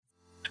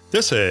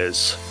This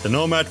is the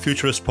Nomad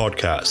Futurist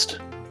Podcast,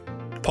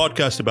 a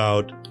podcast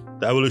about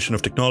the evolution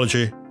of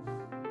technology,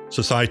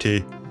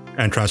 society,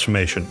 and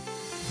transformation.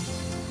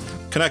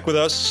 Connect with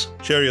us,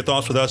 share your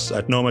thoughts with us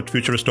at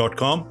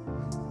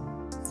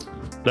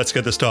nomadfuturist.com. Let's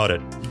get this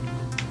started.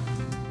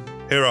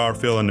 Here are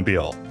Phil and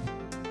Nabil.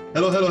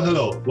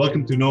 Hello.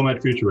 Welcome to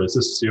Nomad Futurist.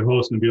 This is your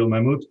host, Nabil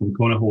Mahmood from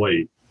Kona,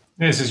 Hawaii.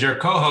 This is your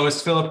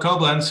co-host, Philip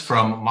Koblenz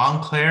from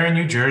Montclair,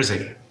 New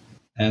Jersey.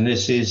 And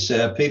this is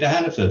Peter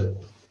Hannaford,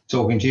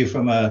 talking to you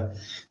from a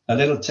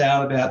little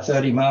town about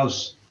 30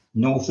 miles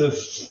north of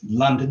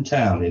London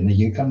town in the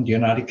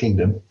United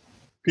Kingdom.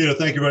 Peter,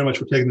 thank you very much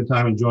for taking the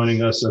time and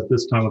joining us at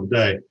this time of the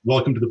day.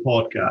 Welcome to the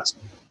podcast.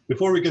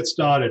 Before we get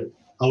started,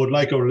 I would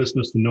like our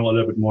listeners to know a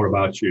little bit more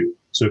about you.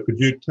 So could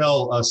you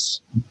tell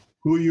us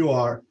who you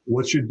are,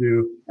 what you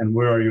do, and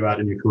where are you at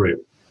in your career?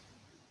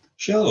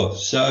 Sure.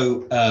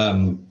 So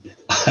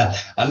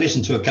I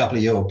listened to a couple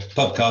of your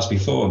podcasts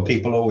before, and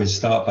people always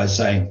start by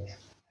saying,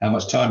 how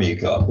much time have you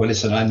got? Well,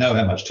 listen, I know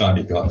how much time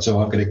you've got,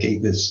 so I'm going to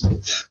keep this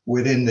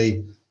within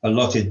the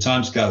allotted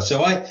timescale.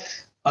 So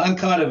I'm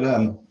kind of,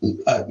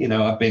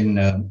 I've been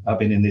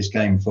in this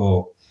game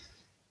for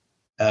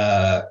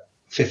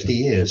 50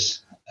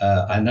 years.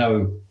 I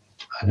know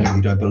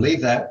you don't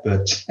believe that,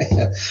 but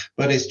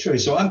but it's true.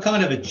 So I'm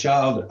kind of a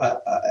child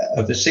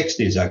of the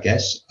 60s, I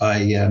guess.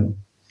 I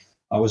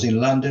was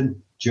in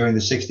London during the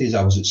 60s.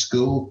 I was at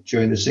school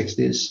during the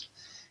 60s.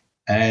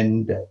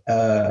 And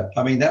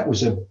that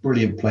was a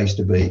brilliant place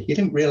to be. You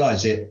didn't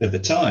realize it at the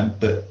time,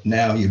 but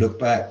now you look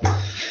back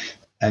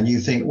and you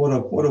think, what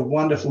a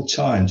wonderful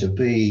time to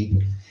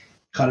be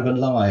kind of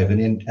alive and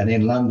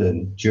in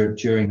London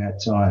during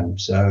that time.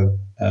 So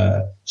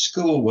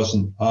school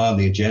wasn't on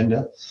the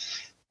agenda.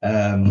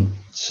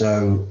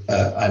 So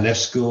I left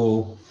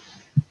school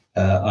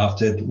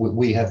after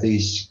we have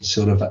these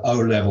sort of O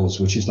levels,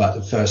 which is like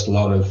the first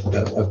lot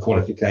of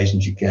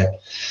qualifications you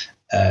get.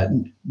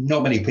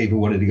 Not many people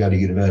wanted to go to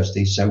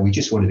university, so we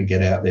just wanted to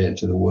get out there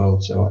into the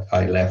world. So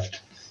I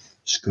left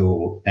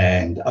school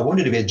and I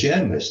wanted to be a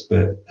journalist,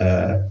 but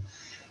I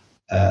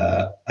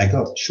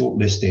got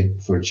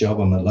shortlisted for a job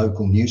on the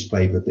local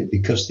newspaper, but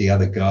because the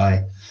other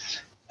guy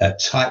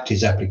typed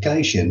his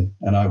application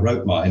and I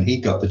wrote mine, he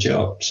got the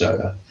job.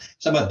 So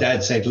my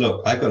dad said,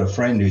 look, I've got a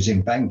friend who's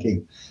in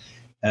banking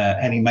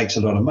and he makes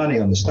a lot of money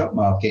on the stock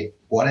market.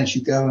 Why don't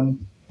you go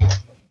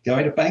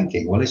into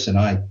banking? Well, listen,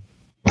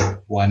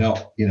 why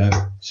not?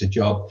 It's a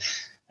job.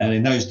 And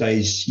in those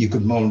days, you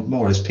could more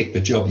or less pick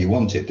the job you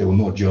wanted. There were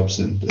more jobs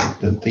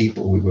than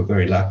people. We were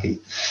very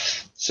lucky.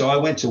 So I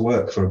went to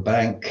work for a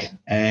bank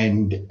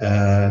and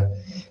I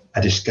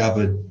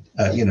discovered,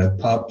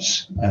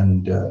 pubs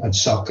and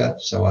soccer.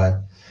 So I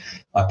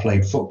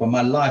played football.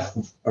 My life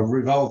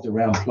revolved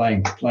around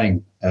playing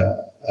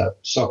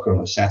soccer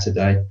on a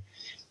Saturday.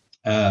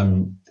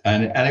 And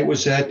it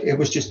was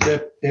just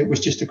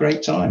a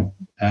great time.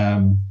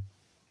 And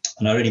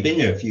I'd already been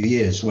here a few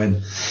years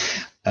when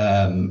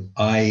we're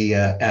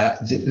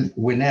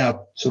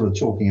now sort of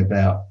talking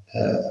about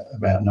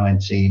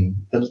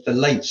the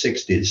late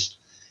 60s,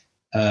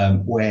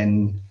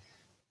 when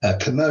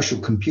commercial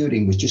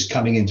computing was just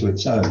coming into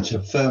its own. So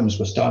firms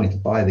were starting to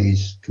buy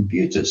these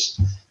computers.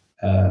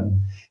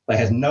 They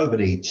had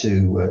nobody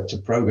to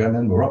program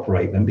them or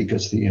operate them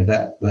because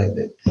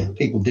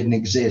people didn't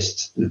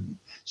exist.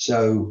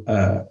 So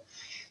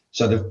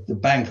the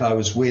bank I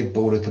was with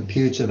bought a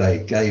computer. They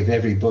gave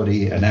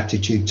everybody an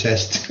aptitude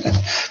test.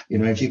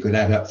 If you could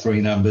add up three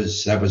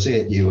numbers, that was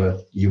it. You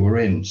were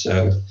in.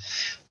 So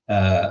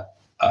I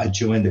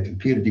joined the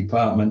computer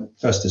department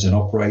first as an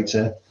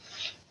operator,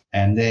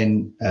 and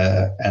then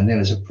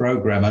as a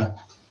programmer.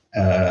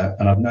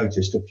 And I've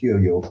noticed a few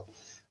of your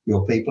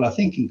people, I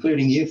think,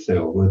 including you,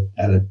 Phil,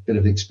 had a bit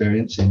of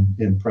experience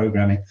in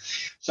programming.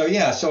 So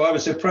I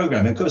was a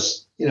programmer. Of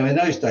course, in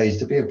those days,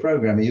 to be a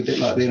programmer, you're a bit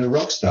like being a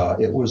rock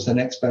star. It was the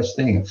next best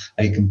thing.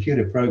 A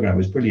computer program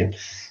was brilliant.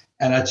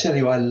 And I tell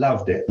you, I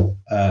loved it.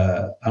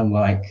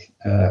 Unlike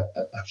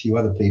a few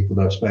other people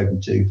that I've spoken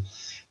to,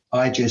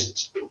 I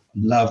just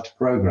loved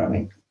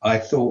programming. I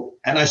thought,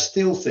 and I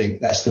still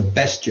think that's the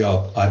best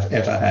job I've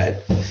ever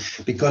had,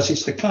 because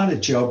it's the kind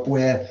of job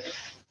where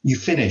you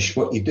finish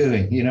what you're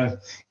doing. You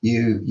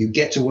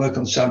get to work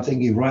on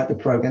something, you write the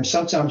program.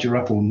 Sometimes you're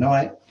up all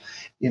night.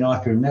 I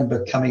can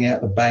remember coming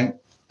out the bank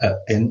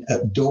at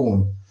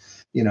dawn,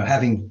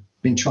 having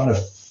been trying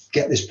to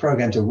get this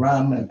program to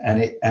run,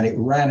 and it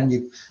ran,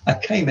 and I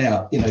came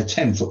out,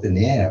 10 foot in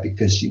the air,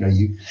 because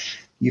you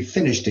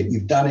finished it,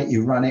 you've done it,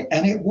 you run it,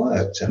 and it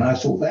worked. And I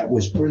thought that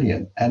was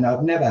brilliant. And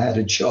I've never had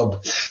a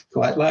job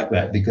quite like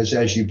that, because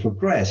as you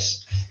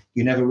progress,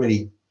 you never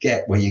really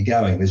get where you're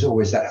going. There's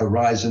always that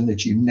horizon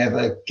that you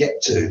never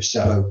get to.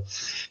 So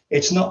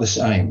it's not the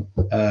same.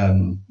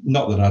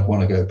 Not that I'd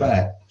want to go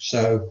back.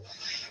 So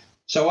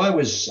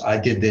I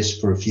did this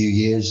for a few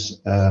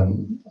years.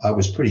 I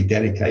was pretty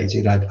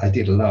dedicated. I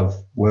did love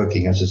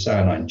working, as I say,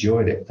 and I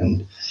enjoyed it.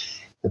 And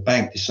the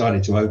bank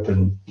decided to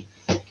open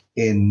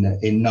in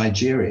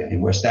Nigeria,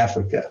 in West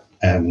Africa.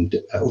 And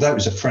although it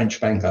was a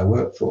French bank I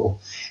worked for,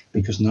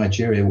 because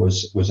Nigeria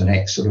was an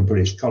ex sort of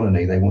British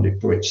colony, they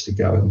wanted Brits to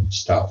go and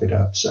staff it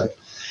up. So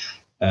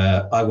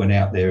I went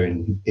out there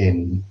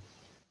in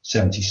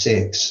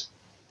 76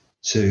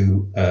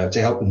 to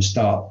help them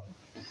start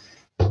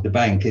the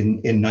bank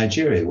in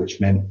Nigeria, which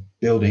meant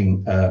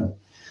building a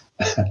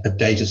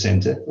data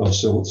center of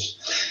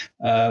sorts,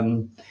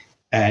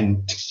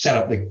 and set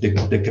up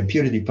the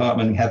computer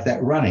department and have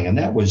that running. And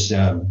that was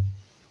a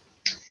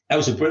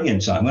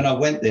brilliant time. When I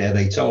went there,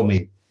 they told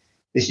me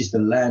this is the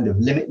land of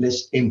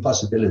limitless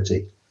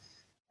impossibility.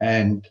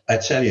 And I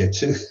tell you,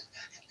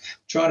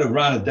 trying to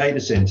run a data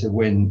center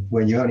when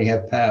you only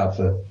have power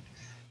for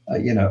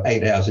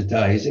 8 hours a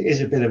day is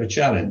a bit of a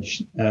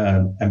challenge.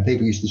 And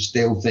people used to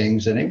steal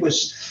things, and it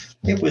was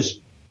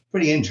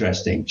pretty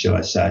interesting, shall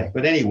I say.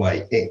 But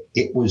anyway,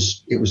 it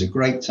was a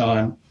great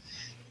time.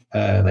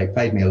 They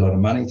paid me a lot of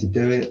money to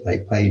do it. They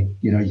paid,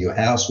 your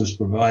house was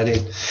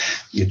provided,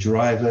 your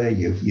driver,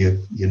 your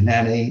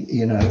nanny.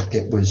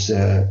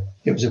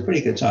 It was a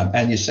pretty good time,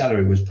 and your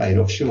salary was paid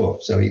offshore,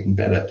 so even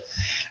better.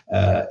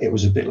 It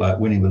was a bit like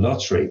winning the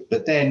lottery.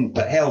 But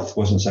health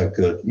wasn't so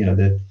good.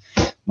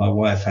 My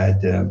wife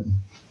had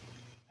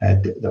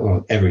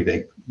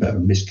everything,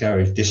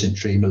 miscarriage,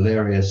 dysentery,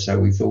 malaria. So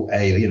we thought,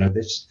 hey,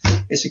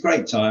 it's a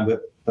great time,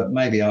 but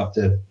maybe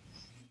after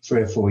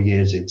 3 or 4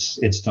 years,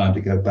 it's time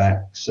to go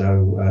back.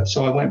 So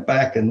I went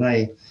back, and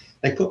they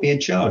put me in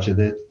charge of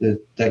the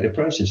data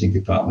processing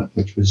department,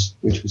 which was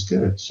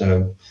good.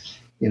 So,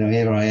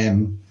 here I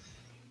am.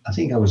 I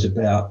think I was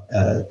about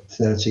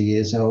 30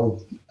 years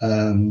old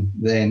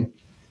then,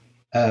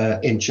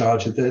 in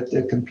charge of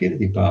the computer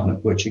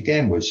department, which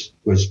again was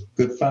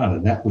good fun.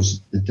 And that was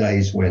the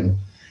days when,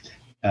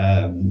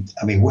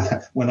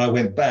 when I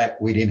went back,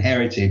 we'd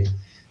inherited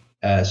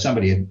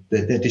somebody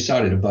they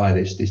decided to buy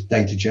this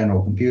Data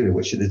General computer,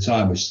 which at the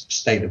time was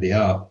state of the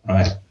art,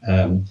 right?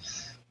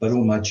 But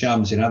all my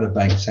chums in other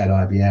banks had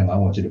IBM. I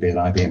wanted to be an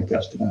IBM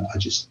customer. I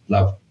just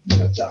loved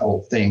the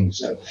whole thing.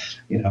 So,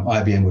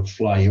 IBM would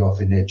fly you off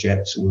in their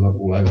jets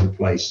all over the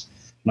place.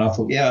 And I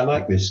thought, yeah, I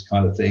like this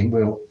kind of thing.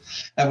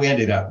 And we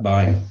ended up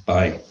buying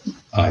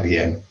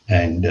IBM.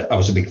 And I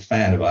was a big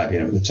fan of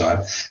IBM at the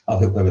time. I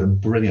thought they were a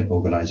brilliant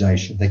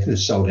organization. They could have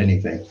sold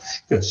anything.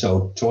 Could have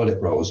sold toilet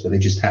rolls, but they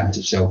just happened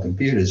to sell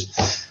computers.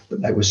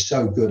 But they were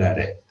so good at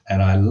it.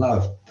 And I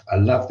loved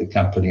the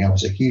company. I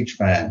was a huge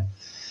fan.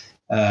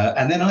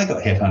 And then I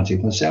got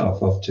headhunted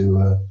myself off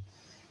to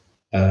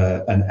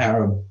an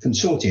Arab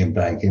consortium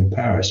bank in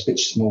Paris, a bit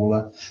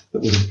smaller,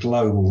 but with a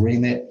global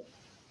remit.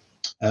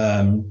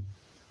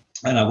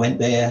 And I went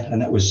there, and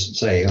that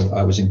was,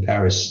 I was in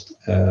Paris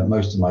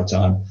most of my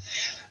time.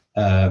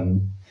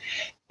 And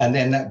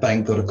then that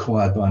bank got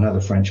acquired by another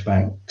French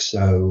bank.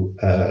 So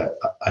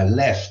I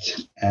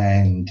left,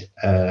 and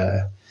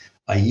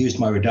I used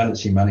my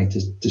redundancy money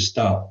to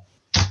start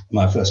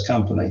my first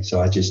company.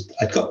 So I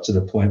got to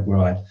the point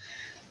where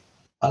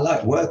I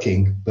like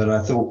working, but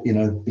I thought,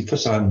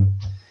 because I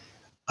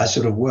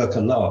sort of work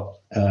a lot.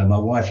 My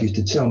wife used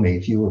to tell me,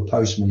 if you were a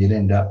postman, you'd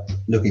end up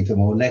looking for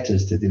more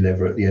letters to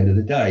deliver at the end of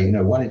the day.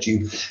 Why don't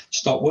you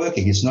stop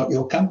working? It's not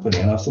your company.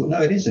 And I thought,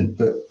 no, it isn't,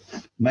 but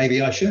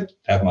maybe I should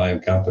have my own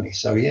company.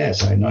 So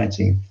in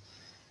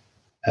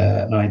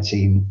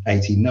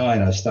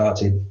 1989, I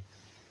started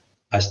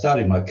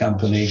my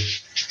company.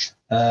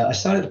 I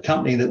started a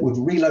company that would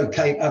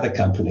relocate other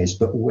companies,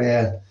 but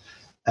where,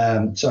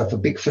 so if a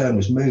big firm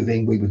was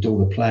moving, we would do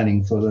all the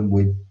planning for them.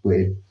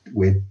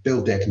 We'd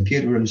build their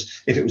computer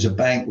rooms. If it was a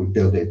bank, we'd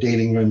build their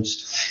dealing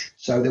rooms.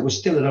 So there was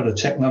still a lot of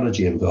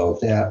technology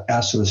involved.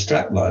 Our sort of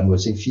strapline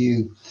was if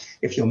you're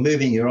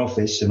moving your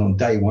office and on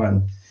day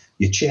one,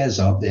 your chairs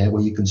aren't there,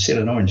 well, you can sit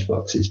on orange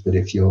boxes. But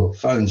if your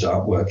phones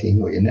aren't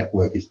working or your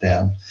network is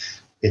down,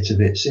 it's a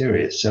bit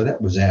serious. So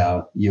that was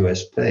our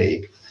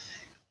USP.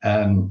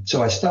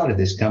 So I started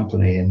this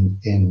company in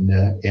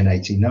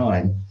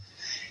 89.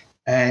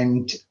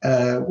 And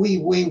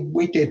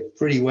we did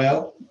pretty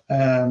well.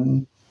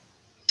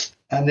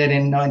 And then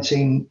in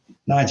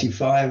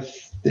 1995,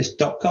 this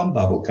dot-com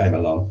bubble came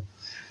along.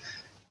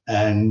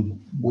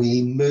 And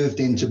we moved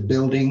into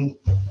building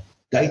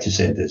data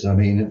centers. I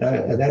mean,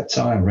 at that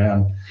time,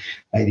 around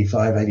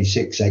 85,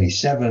 86,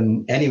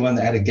 87, anyone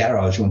that had a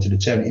garage wanted to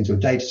turn it into a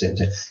data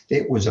center.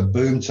 It was a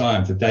boom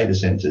time for data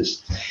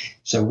centers.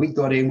 So we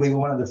got in. We were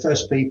one of the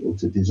first people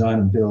to design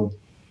and build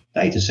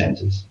data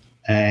centers.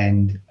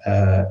 And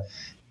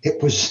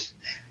it was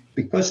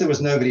because there was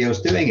nobody else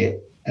doing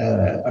it.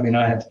 I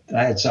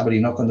had somebody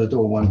knock on the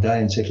door one day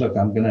and said, look,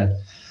 I've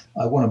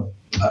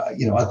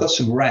got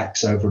some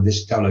racks over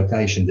this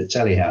co-location, the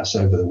Telehouse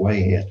over the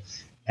way here.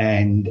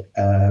 And,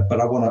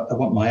 but I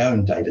want my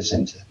own data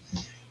center.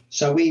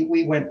 So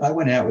I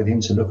went out with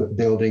him to look at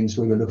buildings.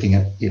 We were looking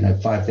at,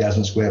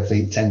 5,000 square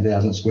feet,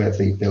 10,000 square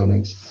feet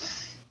buildings.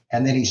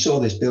 And then he saw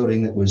this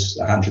building that was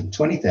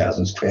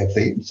 120,000 square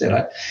feet and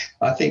said,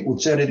 I think we'll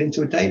turn it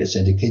into a data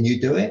center. Can you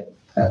do it?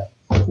 Of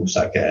course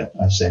I can,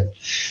 I said.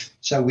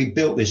 So we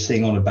built this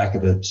thing on the back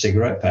of a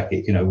cigarette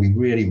packet. We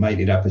really made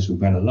it up as we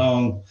went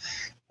along.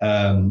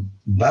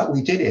 But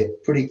we did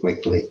it pretty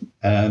quickly.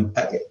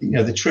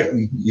 The trick,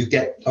 you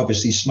get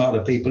obviously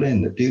smarter people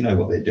in that do know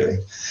what they're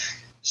doing.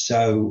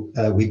 So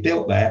we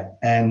built that,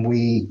 and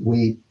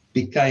we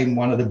became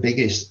one of the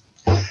biggest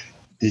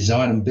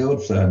design and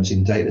build firms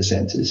in data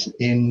centers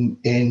in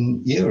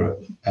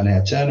Europe. And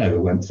our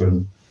turnover went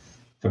from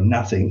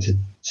nothing to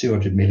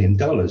 $200 million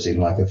in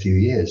like a few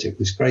years. It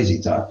was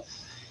crazy time.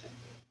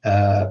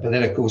 But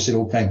then, of course, it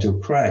all came to a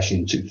crash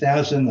in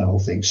 2000. The whole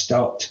thing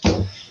stopped.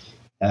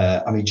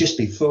 Just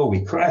before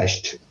we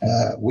crashed,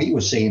 we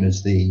were seen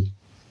as the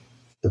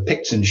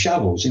picks and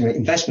shovels.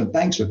 Investment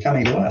banks were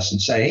coming to us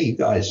and say, "Hey, you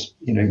guys,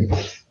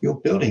 you're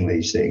building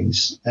these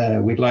things.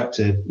 We'd like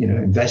to,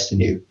 invest in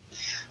you."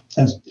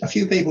 And a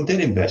few people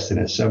did invest in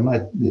us. So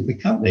the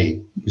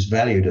company was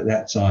valued at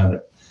that time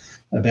at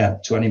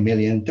about $20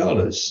 million.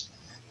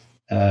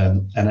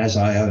 And as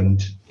I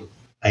owned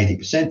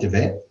 80% of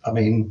it,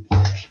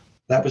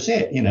 that was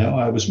it.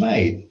 I was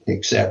made,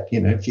 except,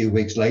 a few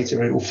weeks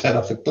later, it all fell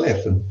off a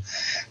cliff and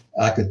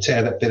I could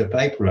tear that bit of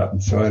paper up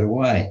and throw it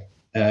away.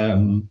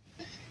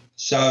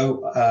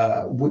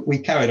 So we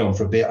carried on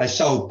for a bit. I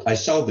sold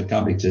the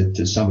company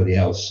to somebody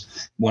else,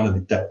 one of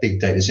the big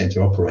data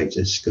center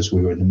operators, because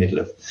we were in the middle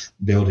of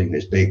building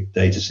this big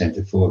data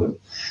center for them.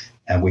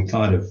 And we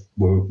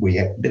we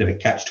had a bit of a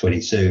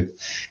catch-22.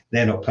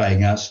 They're not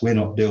paying us. We're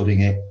not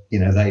building it.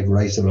 They've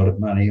raised a lot of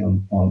money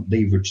on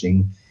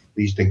leveraging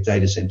these big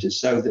data centers.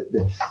 So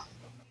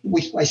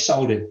I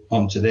sold it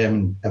on to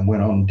them and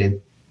went on and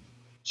did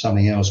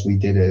something else. We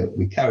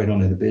carried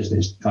on in the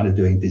business, kind of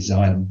doing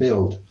design and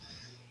build.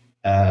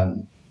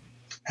 And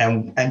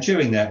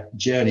during that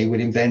journey,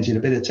 we'd invented a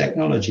bit of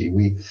technology.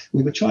 We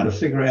were trying to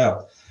figure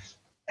out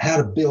how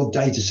to build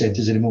data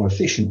centers in a more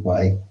efficient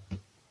way.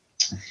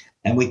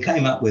 And we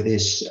came up with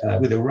this,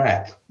 with a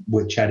rack,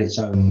 which had its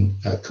own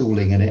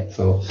cooling in it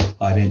for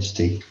high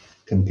density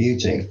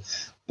computing.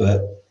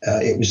 But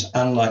it was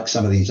unlike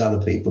some of these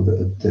other people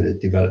that had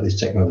developed this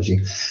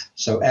technology.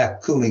 So our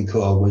cooling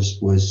coil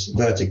was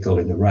vertical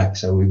in the rack.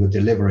 So we were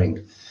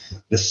delivering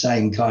the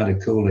same kind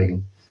of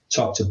cooling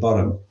top to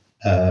bottom.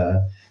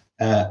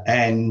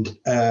 And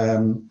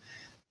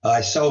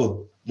I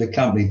sold the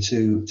company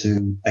to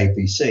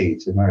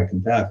APC, to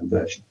American Power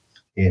Conversion,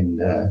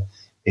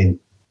 in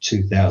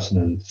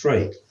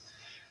 2003.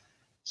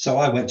 So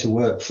I went to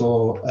work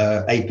for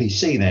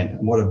APC then,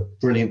 and what a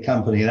brilliant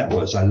company that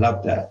was. I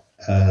loved that.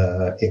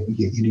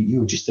 You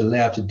were just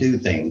allowed to do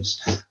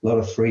things, a lot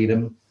of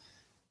freedom.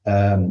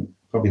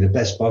 Probably the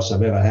best boss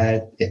I've ever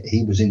had.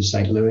 He was in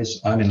St. Louis,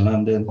 I'm in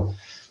London,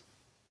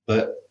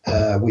 but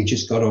we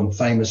just got on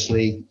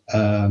famously.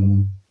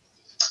 And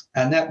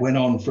that went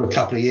on for a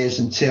couple of years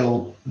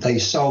until they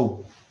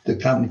sold the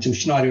company to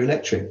Schneider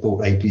Electric,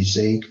 bought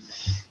APC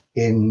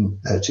in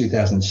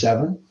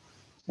 2007.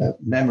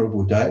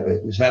 Memorable day.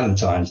 It was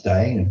Valentine's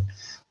Day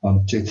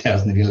on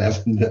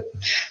 2011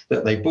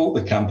 that they bought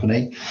the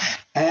company,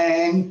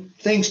 and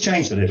things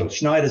changed a little.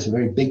 Schneider's a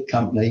very big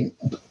company,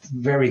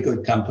 very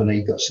good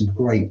company, got some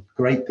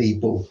great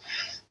people,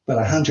 but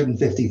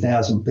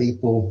 150,000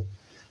 people,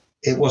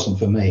 it wasn't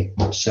for me.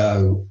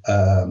 So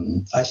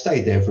I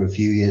stayed there for a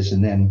few years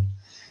and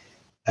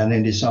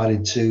then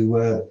decided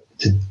to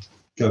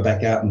go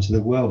back out into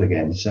the world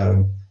again.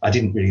 So I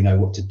didn't really know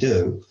what to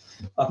do.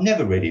 I've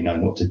never really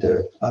known what to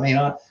do.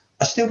 I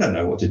still don't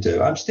know what to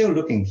do. I'm still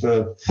looking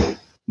for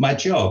my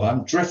job.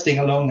 I'm drifting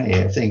along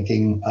here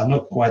thinking I'm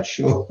not quite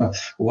sure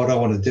what I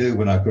want to do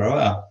when I grow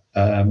up.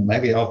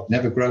 Maybe I've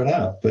never grown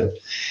up.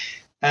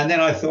 And then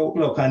I thought,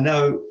 look, I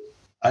know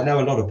a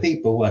lot of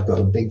people. I've got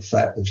a big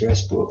fat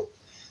address book.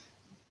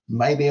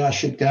 Maybe I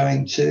should go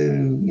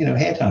into,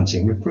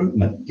 headhunting,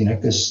 recruitment,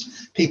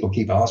 because people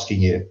keep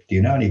asking you, do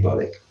you know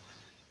anybody?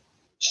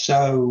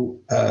 So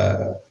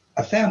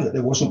I found that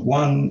there wasn't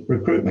one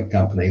recruitment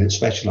company that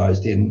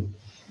specialized in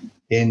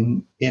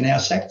our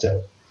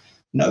sector.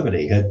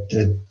 Nobody had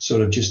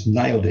sort of just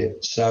nailed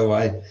it. So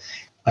I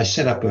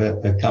set up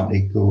a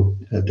company called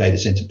Data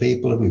Center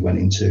People, and we went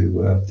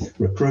into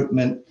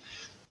recruitment.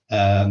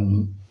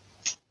 And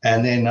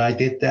then I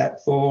did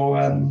that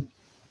for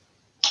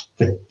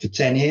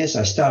 10 years.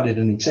 I started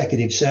an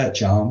executive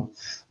search arm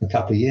a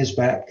couple of years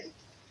back,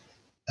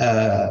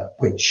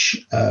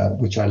 which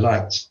I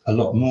liked a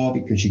lot more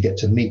because you get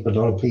to meet a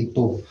lot of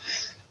people.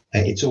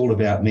 It's all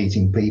about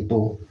meeting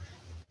people.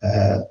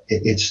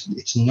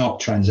 It's not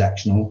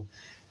transactional.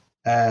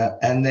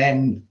 And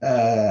then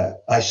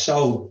I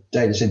sold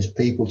Data Center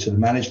People to the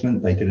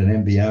management. They did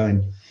an MBO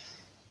in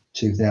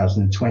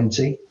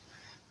 2020,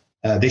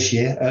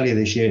 earlier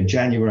this year in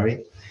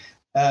January.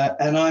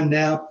 And I'm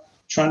now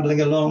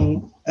trundling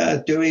along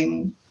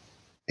doing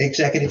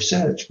executive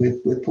search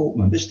with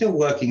Portman. We're still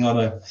working on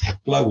a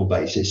global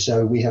basis.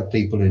 So we have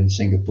people in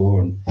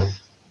Singapore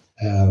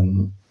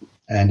and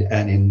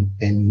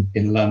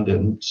in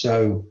London.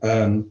 So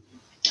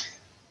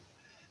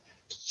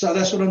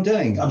that's what I'm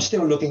doing. I'm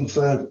still looking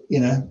for,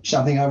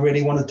 something I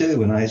really want to do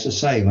when I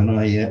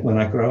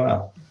grow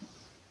up.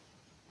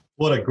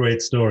 What a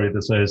great story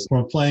this is.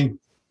 From playing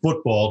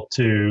football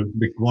to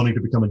wanting to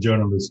become a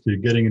journalist, to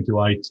getting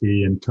into IT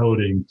and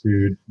coding,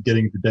 to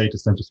getting into data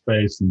center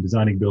space and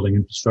designing building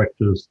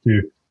infrastructures,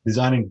 to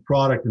designing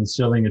product and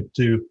selling it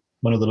to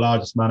one of the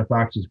largest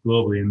manufacturers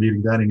globally and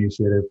leading that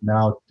initiative,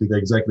 now to the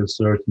executive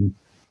search and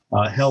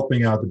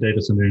helping out the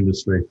data center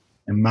industry.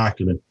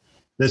 Immaculate.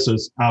 This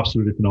is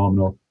absolutely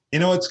phenomenal. You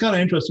know, it's kind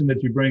of interesting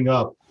that you bring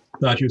up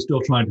that you're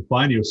still trying to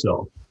find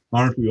yourself.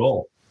 Aren't we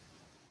all?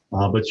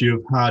 But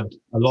you've had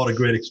a lot of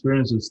great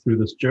experiences through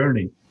this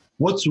journey.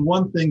 What's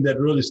one thing that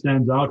really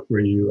stands out for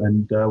you,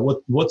 and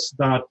what's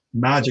that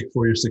magic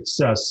for your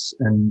success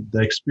and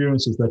the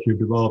experiences that you've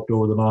developed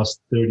over the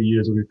last 30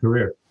 years of your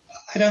career?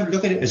 I don't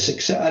look at it as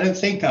success. I don't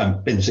think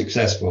I've been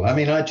successful. I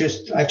mean, I've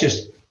just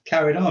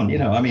carried on. You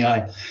know, I mean,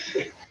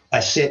 I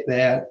sit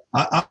there.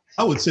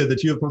 I would say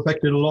that you've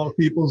affected a lot of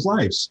people's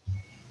lives.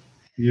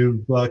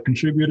 You've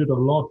contributed a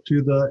lot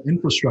to the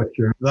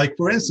infrastructure. Like,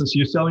 for instance,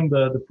 you're selling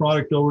the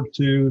product over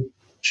to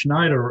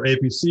Schneider or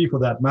APC, for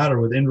that matter,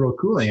 with in-row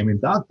cooling. I mean,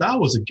 that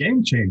was a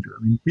game changer.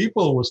 I mean,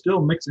 people were still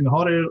mixing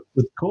hot air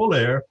with cold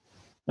air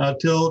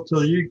till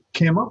you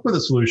came up with a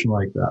solution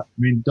like that. I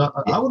mean,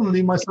 I wouldn't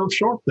leave myself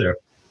short there.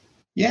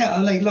 Yeah,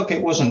 I mean, look,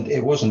 it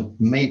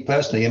wasn't me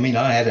personally. I mean,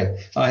 I had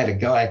a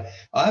guy.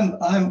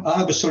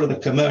 I was sort of the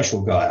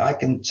commercial guy. I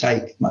can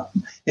take,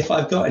 if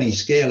I've got any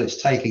skill,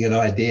 it's taking an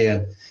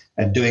idea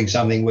and doing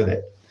something with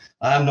it.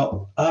 I'm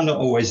not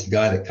always the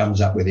guy that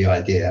comes up with the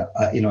idea.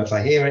 You know, if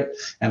I hear it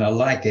and I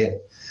like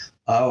it,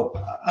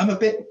 I'm a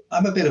bit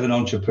of an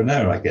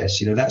entrepreneur, I guess.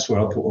 You know, that's where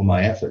I put all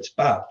my efforts.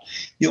 But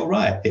you're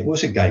right, it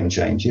was a game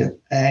changer.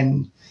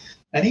 And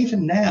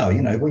even now,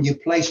 you know, when you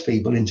place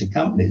people into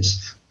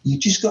companies, you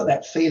just got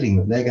that feeling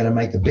that they're going to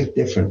make a big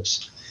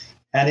difference.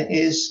 And it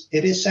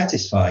is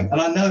satisfying.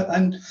 And I know,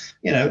 and,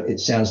 you know,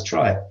 it sounds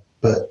trite,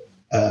 but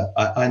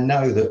I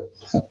know that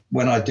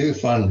when I do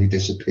finally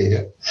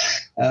disappear,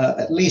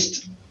 at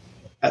least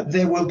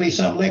there will be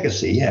some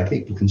legacy. Yeah,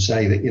 people can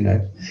say that, you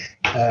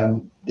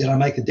know, did I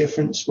make a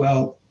difference?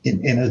 Well,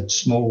 in a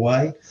small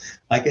way,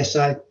 I guess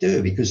I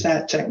do, because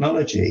that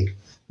technology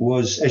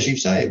was, as you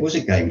say, it was a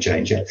game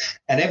changer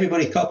and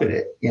everybody copied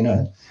it, you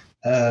know.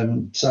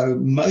 So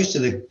most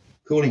of the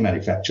cooling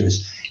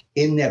manufacturers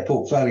in their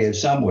portfolio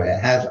somewhere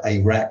have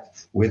a rack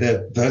with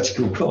a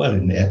vertical coil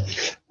in there.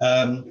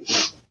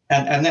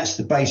 And that's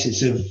the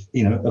basis of,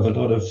 you know, of a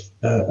lot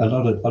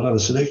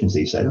of solutions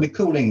these days. I mean,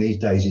 cooling these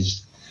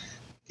days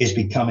is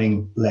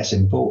becoming less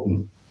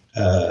important.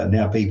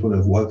 Now people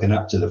have woken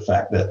up to the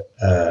fact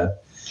that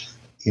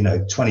you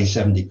know,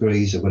 27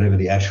 degrees or whatever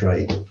the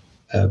ASHRAE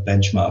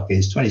benchmark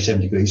is,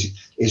 27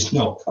 degrees is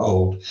not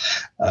cold.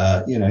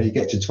 You know, you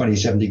get to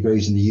 27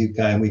 degrees in the UK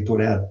and we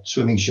put our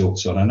swimming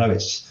shorts on. I know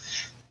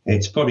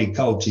it's probably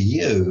cold to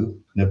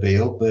you,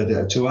 Nabil,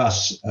 but to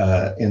us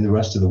in the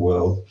rest of the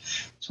world,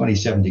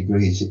 27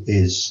 degrees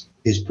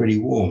is pretty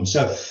warm.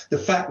 So the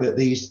fact that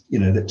these, you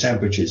know, the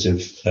temperatures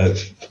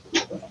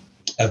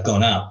have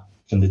gone up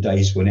from the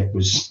days when it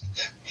was,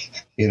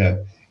 you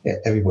know,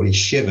 everybody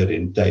shivered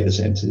in data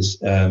centers.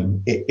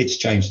 It's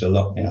changed a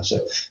lot now.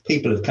 So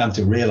people have come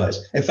to realize.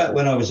 In fact,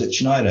 when I was at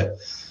Schneider,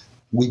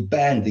 I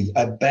banned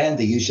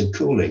the use of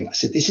cooling. I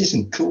said, this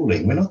isn't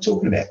cooling. We're not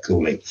talking about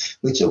cooling.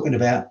 We're talking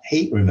about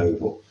heat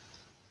removal.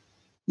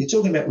 You're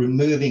talking about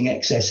removing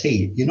excess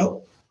heat. You're not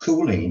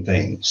cooling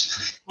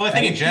things. Well, I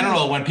think in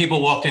general, when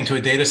people walked into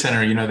a data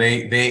center, you know,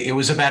 it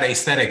was about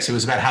aesthetics. It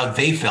was about how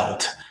they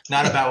felt,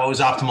 not about what was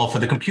optimal for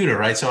the computer,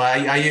 right? So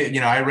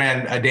I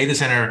ran a data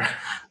center,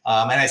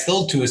 and I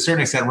still, to a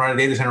certain extent, run a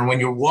data center. When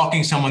you're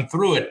walking someone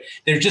through it,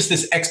 there's just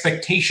this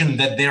expectation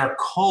that they're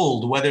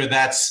cold, whether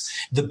that's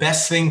the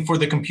best thing for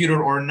the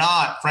computer or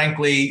not.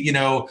 Frankly, you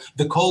know,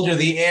 the colder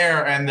the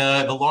air and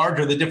the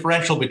larger the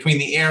differential between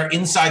the air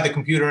inside the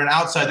computer and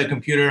outside the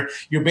computer,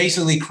 you're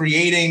basically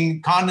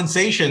creating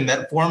condensation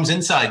that forms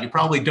inside. You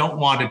probably don't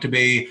want it to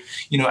be,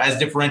 you know, as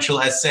differential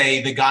as,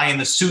 say, the guy in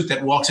the suit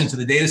that walks into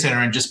the data center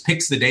and just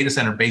picks the data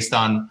center based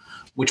on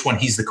which one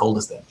he's the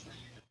coldest in.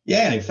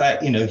 Yeah, and in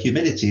fact, you know,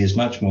 humidity is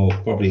much more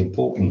probably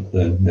important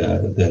than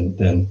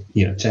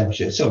you know,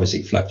 temperature. It's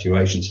obviously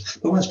fluctuations,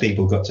 but once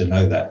people got to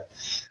know that.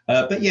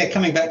 But yeah,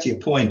 coming back to your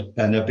point,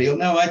 Nabil,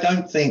 no, I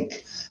don't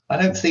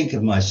think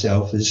of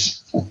myself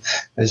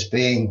as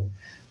being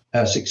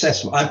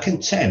successful. I'm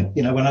content.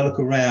 You know, when I look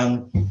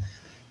around,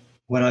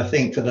 when I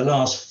think for the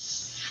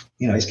last,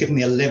 you know, it's given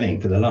me a living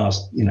for the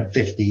last, you know,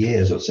 50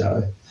 years or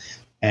so,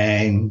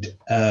 and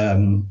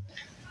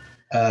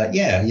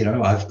yeah, you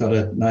know, I've got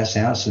a nice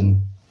house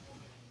and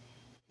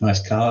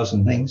nice cars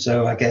and things.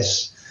 So I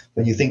guess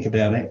when you think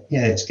about it,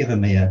 yeah, it's given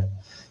me a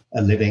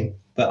living.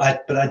 But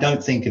I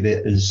don't think of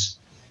it as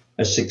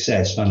a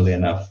success, funnily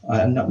enough.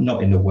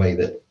 Not in the way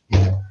that, you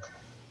know,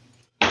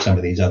 some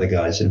of these other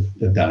guys have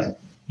done it.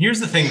 Here's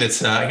the thing that's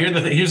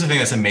here's the thing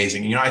that's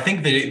amazing. You know, I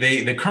think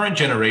the current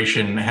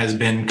generation has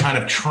been kind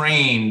of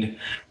trained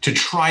to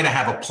try to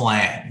have a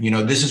plan. You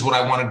know, this is what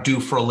I want to do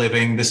for a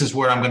living. This is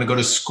where I'm going to go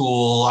to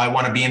school. I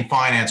want to be in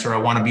finance, or I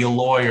want to be a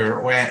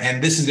lawyer,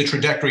 and this is the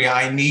trajectory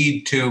I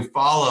need to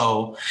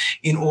follow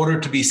in order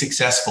to be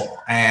successful.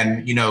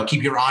 And, you know,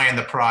 keep your eye on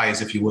the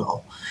prize, if you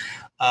will.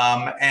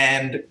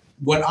 And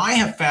what I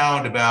have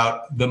found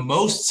about the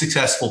most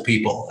successful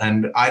people,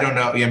 and I don't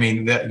know, I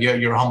mean,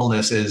 your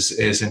humbleness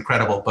is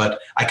incredible, but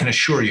I can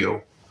assure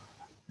you,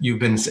 you've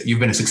been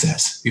a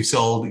success. You've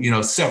sold, you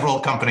know,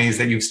 several companies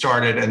that you've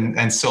started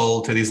and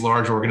sold to these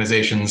large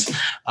organizations.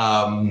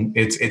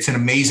 It's an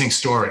amazing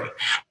story,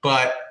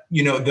 but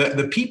you know,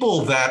 the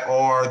people that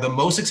are the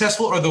most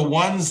successful are the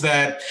ones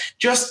that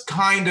just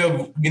kind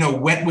of, you know,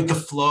 went with the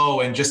flow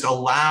and just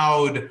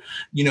allowed,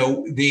 you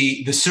know,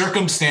 the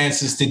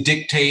circumstances to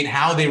dictate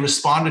how they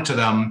responded to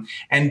them,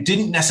 and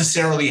didn't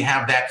necessarily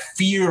have that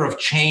fear of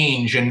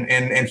change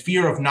and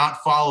fear of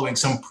not following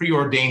some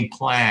preordained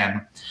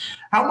plan.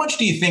 How much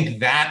do you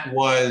think that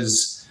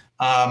was,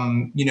 a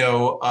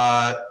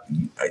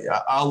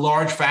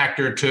large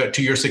factor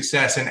to your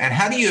success? And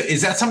how do you,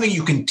 is that something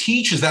you can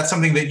teach? Is that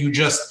something that you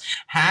just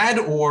had,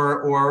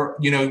 or,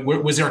 you know,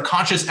 was there a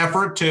conscious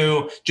effort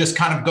to just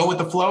kind of go with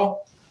the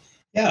flow?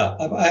 Yeah,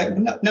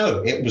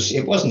 no,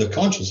 it wasn't a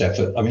conscious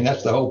effort. I mean,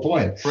 that's the whole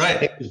point.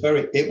 Right.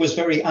 It was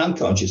very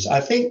unconscious.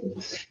 I think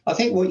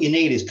what you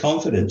need is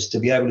confidence to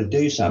be able to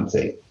do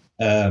something.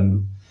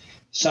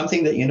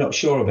 Something that you're not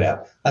sure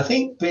about. I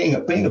think being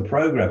a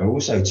programmer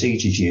also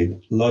teaches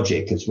you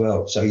logic as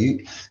well. So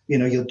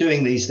you're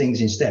doing these things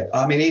in step.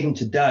 I mean, even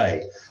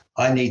today,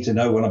 I need to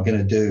know what I'm going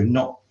to do,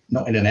 not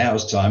in an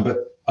hour's time,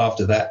 but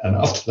after that and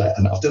after that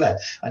and after that.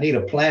 I need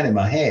a plan in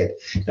my head.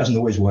 It doesn't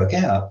always work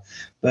out,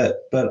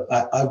 but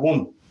I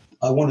want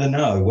to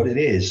know what it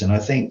is. And I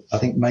think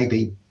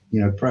maybe,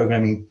 you know,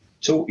 programming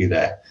taught you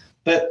that.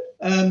 But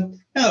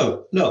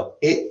no,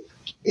 look,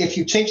 if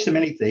you teach them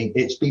anything,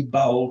 it's be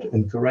bold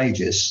and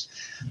courageous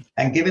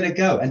and give it a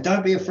go. And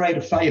don't be afraid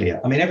of failure.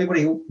 I mean,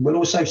 everybody will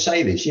also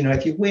say this, you know,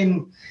 if you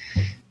win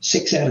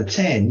 6 out of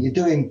 10, you're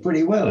doing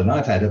pretty well. And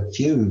I've had a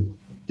few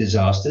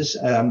disasters.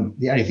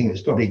 The only thing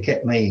that's probably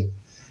kept me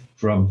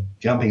from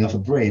jumping off a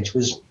bridge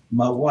was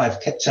my wife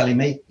kept telling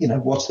me, you know,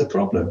 what's the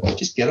problem?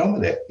 Just get on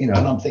with it. You know,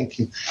 and I'm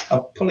thinking,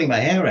 I'm pulling my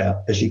hair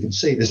out. As you can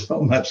see, there's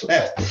not much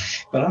left.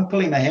 But I'm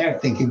pulling my hair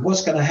out thinking,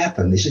 what's going to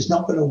happen? This is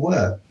not going to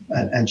work.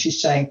 And she's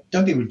saying,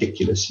 don't be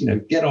ridiculous, you know,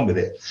 get on with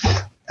it.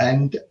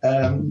 And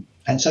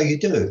so you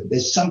do.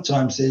 There's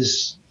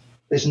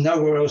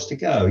nowhere else to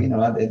go. You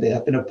know, there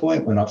have been a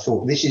point when I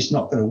thought, this is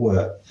not going to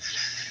work.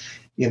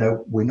 You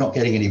know, we're not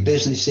getting any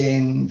business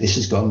in. This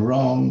has gone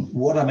wrong.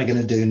 What am I going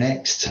to do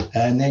next?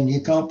 And then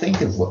you can't think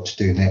of what to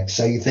do next.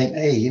 So you think,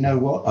 hey, you know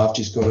what? I've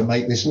just got to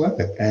make this work.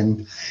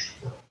 And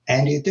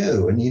you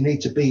do. And you need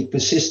to be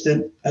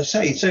persistent.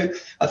 So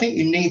I think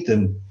you need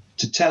them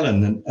to tell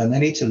them, and they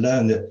need to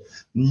learn that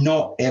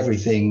not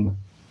everything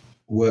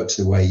works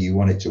the way you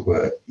want it to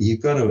work.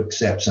 You've got to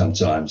accept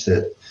sometimes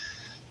that,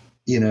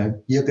 you know,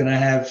 you're going to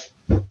have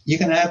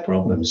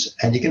problems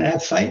and you're going to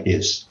have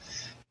failures.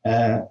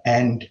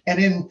 And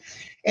in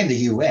the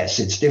US,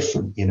 it's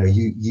different. You know,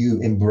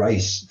 you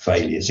embrace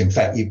failures. In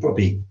fact, you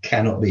probably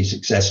cannot be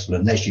successful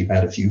unless you've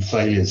had a few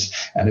failures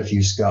and a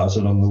few scars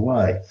along the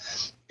way.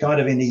 Kind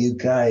of in the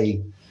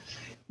UK,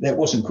 that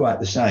wasn't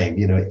quite the same.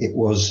 You know,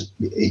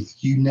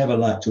 you never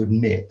like to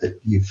admit that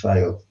you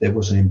failed. There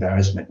was an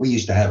embarrassment. We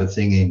used to have a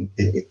thing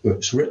it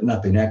was written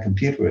up in our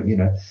computer, and, you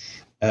know,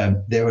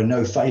 there are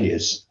no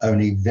failures,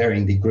 only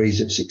varying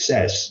degrees of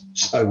success.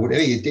 So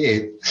whatever you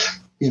did,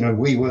 you know,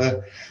 we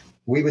were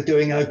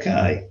doing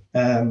okay.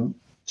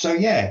 So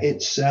yeah,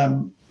 it's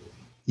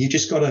you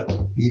just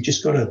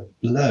gotta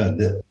learn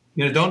that.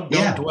 You know, don't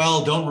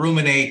dwell, don't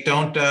ruminate,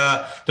 don't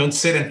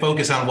sit and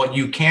focus on what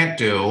you can't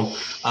do.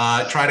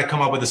 Try to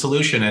come up with a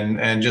solution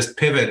and just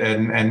pivot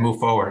and move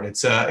forward.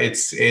 It's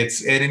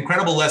an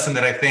incredible lesson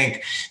that I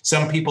think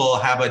some people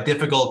have a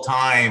difficult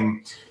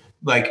time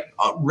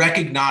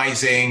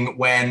recognizing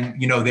when,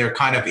 you know, they're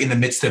kind of in the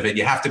midst of it.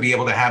 You have to be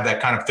able to have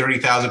that kind of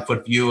 30,000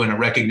 foot view and a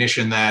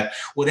recognition that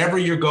whatever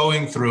you're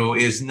going through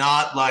is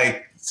not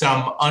like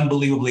some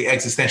unbelievably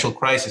existential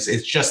crisis.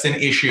 It's just an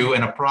issue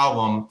and a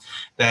problem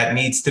that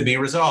needs to be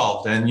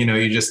resolved. And, you know,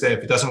 you just,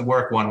 if it doesn't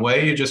work one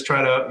way, you just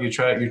try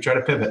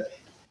to pivot.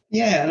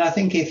 Yeah, and I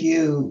think if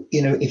you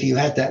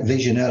had that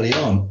vision early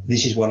on,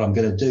 this is what I'm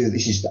going to do,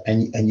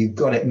 and you've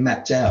got it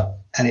mapped out,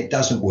 and it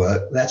doesn't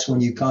work, that's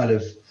when you kind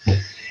of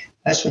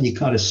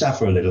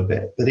suffer a little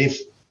bit. But if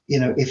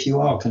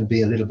you are going to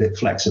be a little bit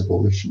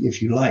flexible,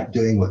 if you like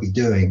doing what you're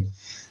doing,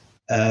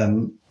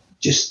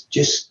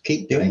 just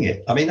keep doing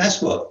it. I mean,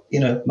 that's what, you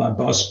know, my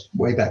boss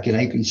way back in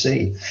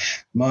APC,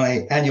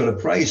 my annual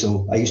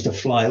appraisal, I used to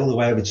fly all the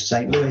way over to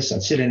St. Louis.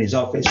 I'd sit in his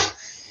office.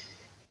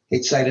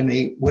 He'd say to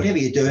me, whatever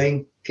you're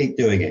doing, keep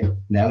doing it.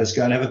 Now let's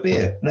go and have a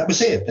beer. And that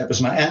was it. That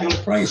was my annual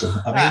appraisal.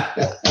 I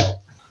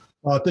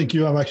mean, I think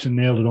you have actually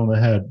nailed it on the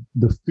head.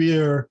 The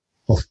fear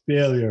of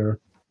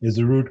failure is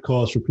the root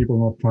cause for people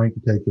not trying to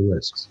take the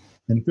risks.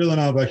 And Phil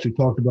and I have actually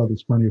talked about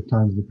this plenty of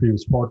times in the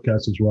previous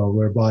podcast as well,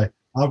 whereby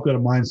I've got a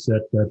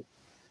mindset that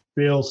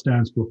FAIL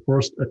stands for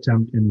first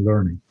attempt in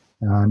learning.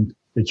 And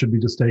it should be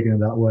just taken in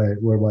that way,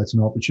 whereby it's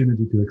an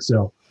opportunity to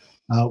excel.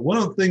 One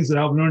of the things that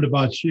I've learned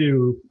about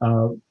you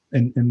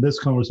in this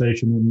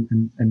conversation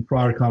and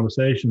prior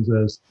conversations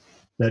is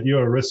that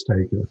you're a risk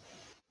taker.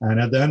 And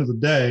at the end of the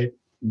day,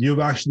 you've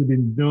actually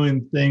been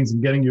doing things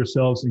and getting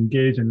yourselves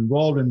engaged and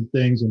involved in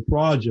things and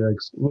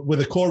projects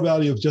with a core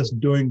value of just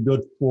doing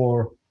good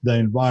for the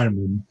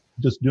environment,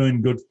 just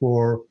doing good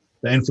for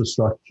the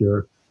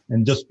infrastructure,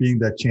 and just being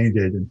that change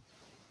agent.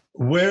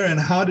 Where and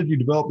how did you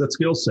develop that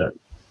skill set?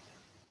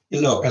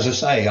 Look, as I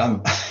say,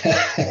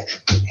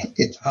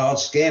 it's hard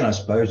skin, I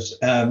suppose.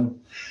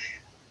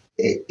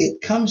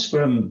 It comes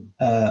from,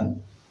 I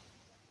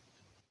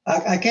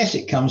guess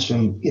it comes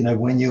from,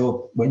 when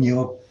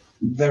you're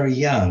very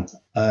young.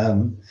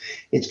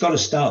 It's got to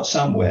start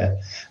somewhere.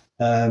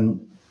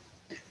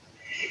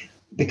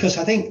 Because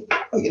I think,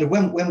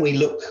 when we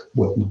look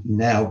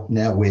now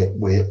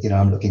we're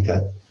I'm looking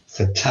for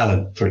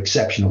talent, for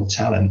exceptional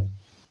talent.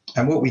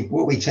 And what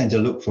we tend to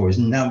look for is,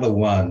 number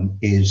one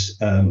is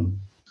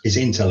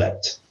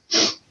intellect.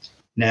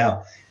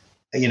 Now,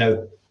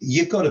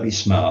 you've got to be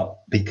smart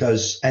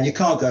and you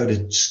can't go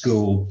to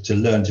school to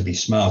learn to be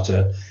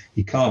smarter.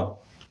 You can't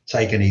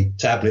take any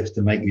tablets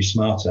to make you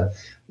smarter.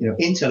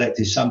 Intellect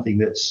is something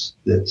that's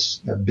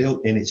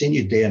built in. It's in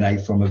your DNA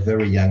from a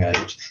very young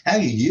age. How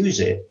you use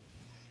it,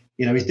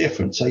 is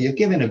different. So you're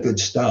given a good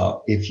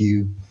start if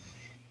you've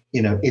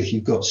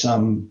got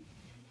some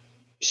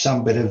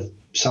bit of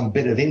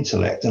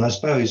intellect. And I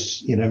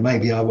suppose,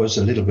 maybe I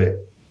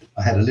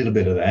had a little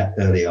bit of that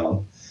early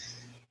on.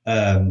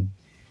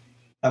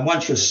 And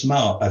once you're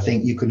smart, I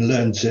think you can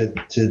learn to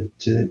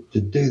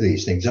do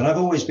these things. And I've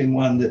always been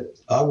one that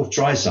I will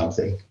try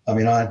something. I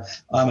mean,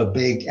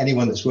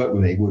 anyone that's worked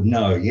with me would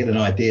know, you get an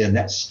idea and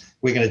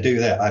we're going to do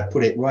that. I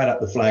put it right up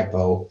the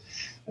flagpole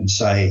and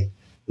say,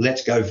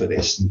 let's go for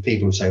this. And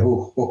people will say,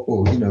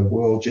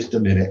 well, just a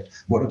minute.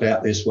 What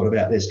about this? What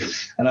about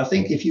this? And I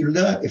think if you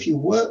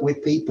work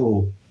with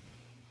people,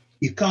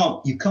 you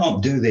can't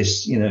do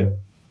this,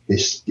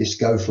 this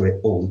go for it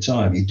all the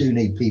time. You do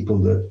need people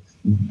that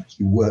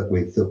you work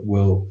with that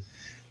will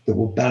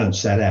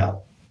balance that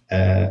out.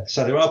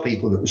 So there are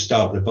people that will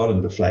start at the bottom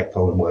of the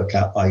flagpole and work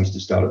up. I used to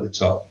start at the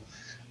top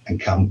and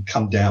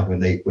come down when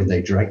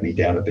they drag me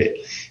down a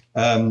bit.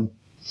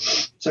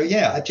 So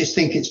yeah, I just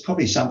think it's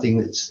probably something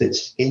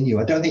that's in you.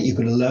 I don't think you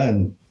can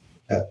learn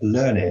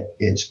it.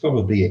 It's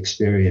probably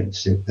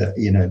experience.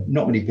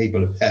 Not many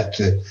people have had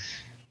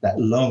that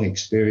long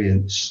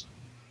experience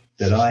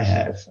that I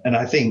have. And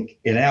I think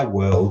in our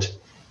world,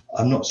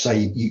 I'm not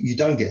saying you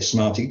don't get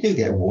smarter, you do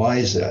get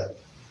wiser,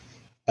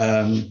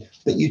 but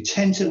you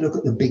tend to look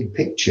at the big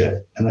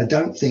picture. And I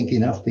don't think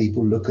enough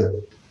people look at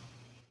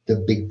the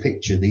big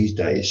picture these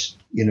days.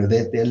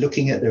 They're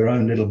looking at their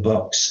own little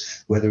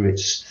box, whether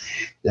it's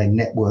their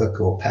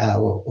network or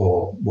power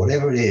or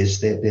whatever it is,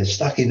 they're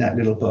stuck in that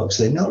little box.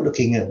 They're not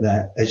looking at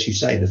that, as you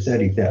say, the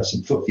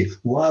 30,000 foot view.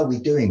 Why are we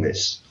doing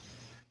this?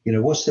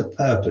 What's the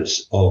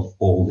purpose of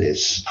all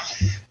this?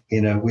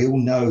 We all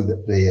know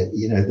that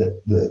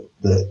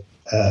the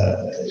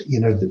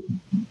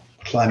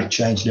climate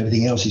change and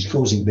everything else is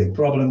causing a big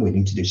problem. We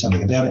need to do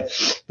something about it,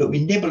 but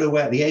we nibble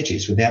away at the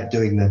edges without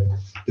doing the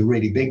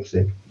really big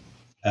thing.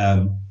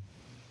 And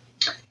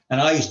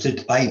I used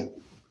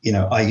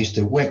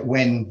to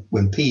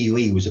when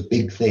PUE was a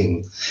big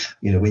thing,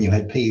 when you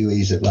had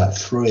PUEs at like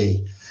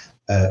 3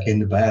 in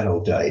the bad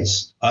old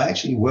days, I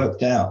actually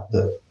worked out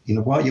that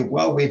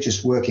while we're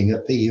just working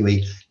at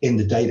PUE in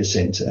the data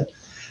center,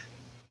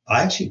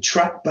 I actually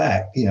tracked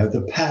back,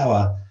 the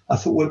power. I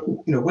thought, well,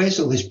 where's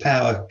all this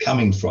power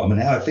coming from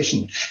and how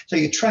efficient? So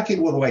you track it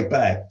all the way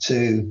back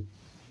to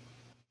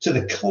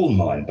the coal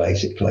mine,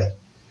 basically.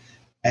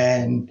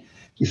 And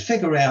you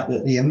figure out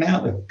that the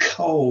amount of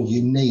coal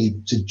you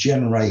need to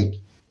generate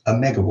a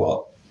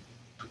megawatt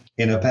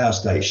in a power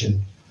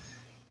station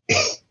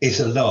is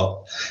a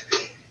lot.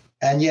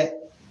 And yet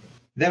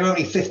they're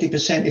only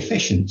 50%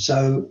 efficient.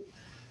 So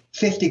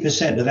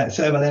 50% of that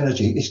thermal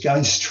energy is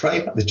going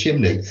straight up the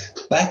chimney,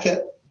 back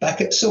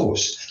at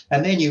source.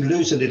 And then you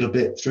lose a little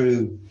bit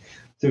through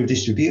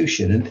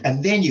distribution.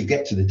 And then you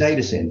get to the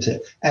data center.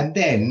 And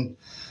then,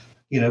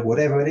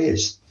 whatever it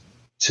is,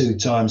 2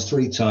 times,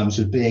 3 times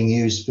was being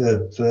used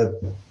for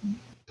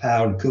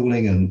power and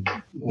cooling and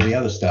all the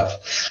other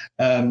stuff.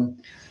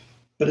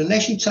 But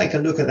unless you take a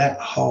look at that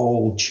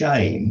whole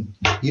chain,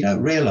 you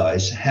don't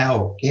realize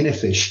how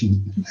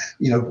inefficient,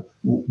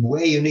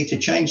 where you need to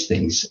change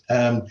things.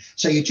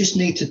 So you just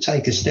need to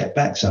take a step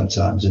back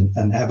sometimes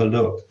and have a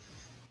look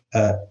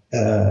at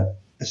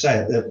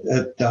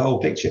the whole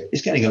picture.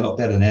 It's getting a lot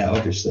better now,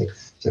 obviously.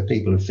 So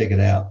people have figured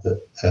out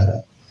that,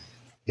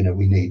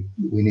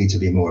 we need to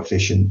be more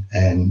efficient,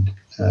 and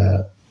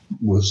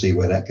we'll see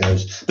where that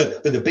goes.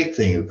 But the big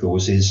thing, of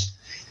course, is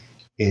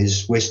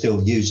we're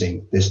still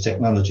using this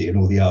technology, and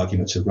all the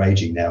arguments are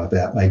raging now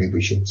about maybe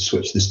we should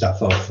switch the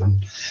stuff off,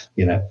 and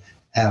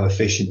how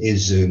efficient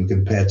is Zoom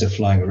compared to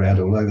flying around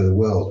all over the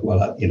world?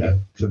 Well,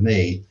 for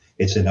me,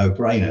 it's a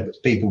no-brainer,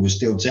 but people will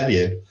still tell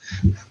you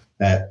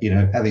that,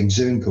 having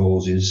Zoom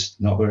calls is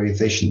not very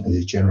efficient and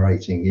is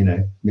generating,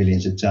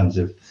 millions of tons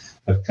of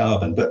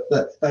carbon. But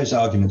those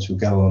arguments will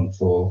go on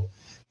for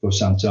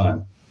some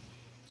time.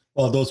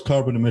 Well, those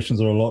carbon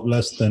emissions are a lot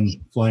less than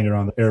flying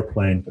around the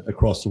airplane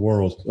across the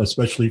world,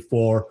 especially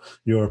for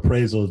your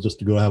appraisal just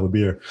to go have a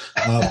beer.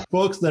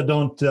 Folks that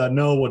don't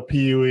know what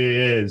PUE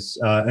is,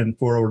 and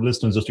for our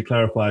listeners, just to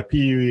clarify,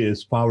 PUE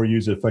is power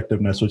user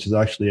effectiveness, which is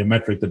actually a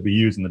metric that we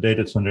use in the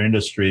data center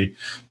industry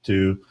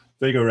to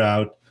figure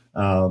out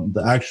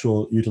the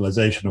actual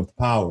utilization of the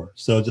power.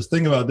 So just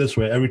think about it this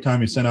way. Every time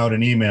you send out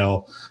an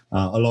email,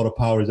 a lot of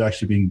power is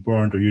actually being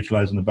burned or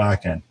utilized in the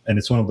back end. And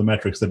it's one of the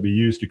metrics that we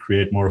use to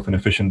create more of an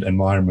efficient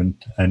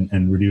environment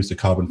and reduce the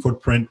carbon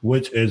footprint,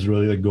 which is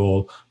really the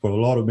goal for a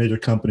lot of major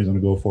companies on a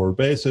go-forward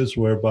basis,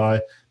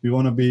 whereby we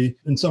want to be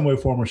in some way,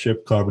 form, or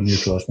shape carbon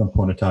neutral at some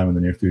point in time in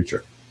the near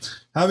future.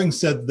 Having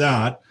said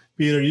that,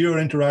 Peter, you're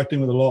interacting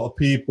with a lot of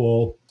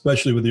people,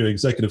 especially with your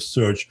executive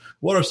search.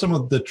 What are some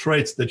of the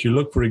traits that you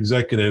look for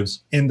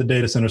executives in the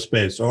data center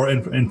space or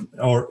in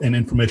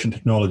information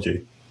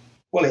technology?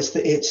 Well,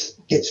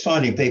 it's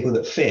finding people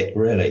that fit,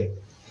 really.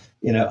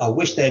 I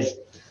wish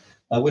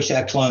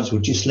our clients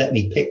would just let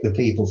me pick the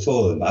people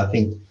for them. I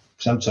think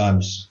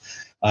sometimes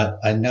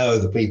I know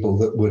the people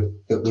that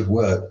would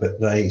work, but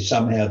they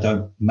somehow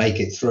don't make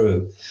it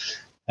through.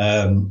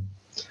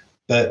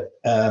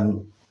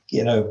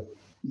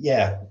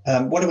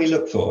 What do we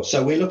look for?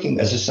 So we're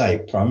looking, as I say,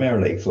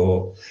 primarily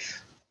for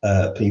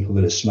people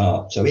that are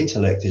smart. So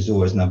intellect is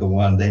always number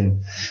one.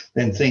 Then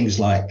things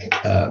like,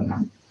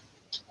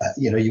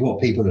 you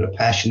want people that are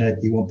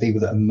passionate. You want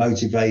people that are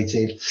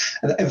motivated.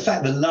 And in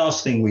fact, the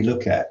last thing we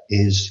look at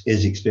is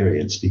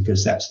experience,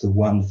 because that's the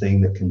one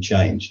thing that can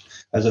change.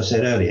 As I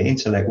said earlier,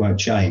 intellect won't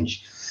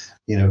change.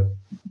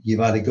 You've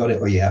either got it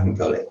or you haven't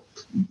got it.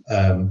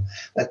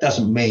 That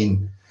doesn't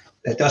mean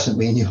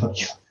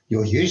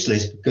you're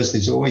useless, because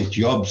there's always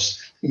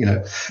jobs.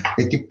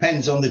 It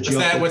depends on the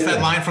job. What's that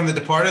line from The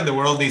Departed? The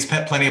world needs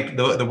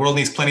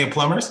plenty of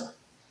plumbers.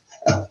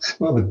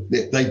 Well,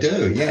 they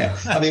do, yeah.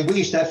 I mean, we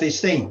used to have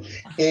this thing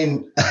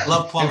in. I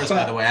love plumbers,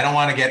 by the way. I don't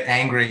want to get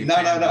angry. No,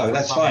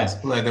 that's plumbers.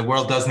 fine. The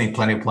world does need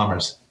plenty of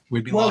plumbers.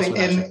 We'd be lost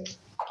without you.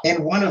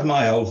 In one of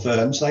my old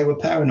firms, they were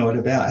paranoid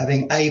about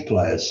having A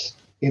players.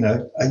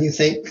 And you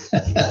think.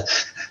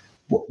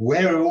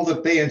 Where are all the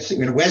B and C?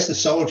 Where's the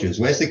soldiers?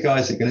 Where's the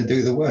guys that are going to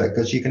do the work?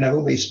 Because you can have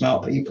all these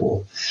smart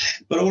people.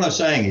 But all I'm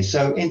saying is,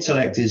 so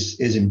intellect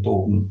is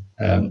important,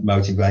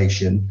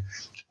 motivation,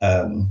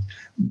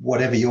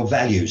 whatever your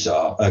values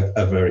are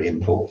very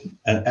important.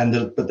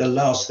 But the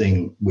last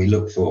thing we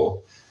look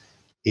for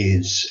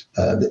is,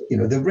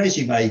 the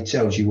resume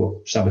tells you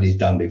what somebody's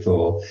done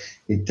before.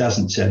 It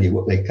doesn't tell you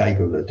what they're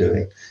capable of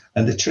doing.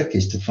 And the trick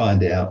is to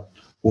find out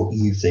what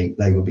you think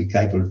they will be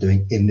capable of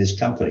doing in this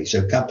company.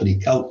 So company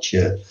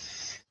culture,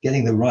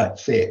 getting the right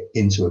fit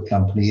into a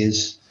company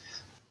is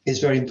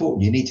very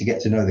important. You need to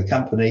get to know the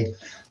company.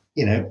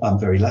 I'm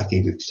very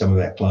lucky with some of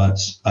our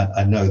clients.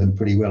 I know them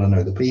pretty well. I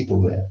know the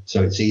people there.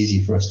 So it's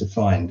easy for us to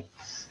find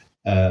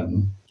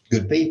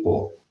good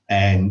people.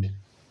 And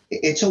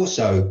it's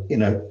also,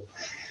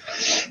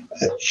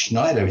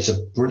 Schneider is a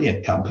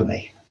brilliant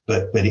company.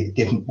 But it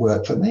didn't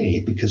work for me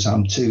because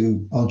I'm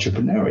too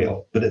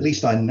entrepreneurial. But at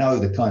least I know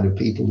the kind of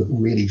people that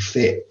really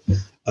fit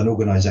an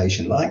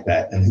organization like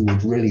that and who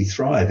would really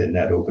thrive in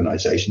that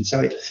organization.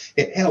 So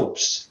it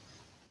helps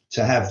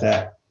to have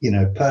that,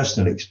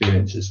 personal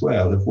experience as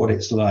well of what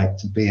it's like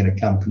to be in a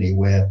company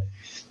where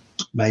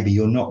maybe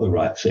you're not the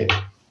right fit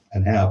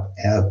and how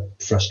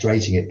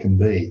frustrating it can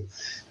be.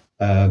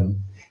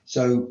 It's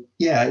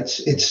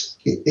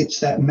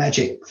that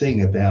magic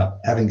thing about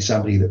having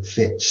somebody that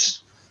fits,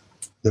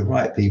 the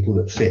right people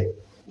that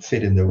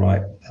fit in the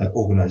right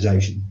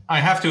organization. I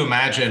have to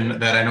imagine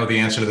that I know the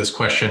answer to this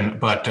question,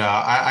 but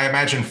I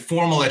imagine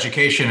formal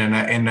education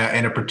in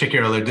a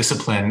particular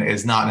discipline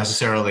is not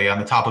necessarily on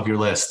the top of your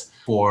list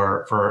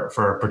for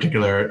a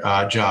particular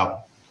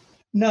job.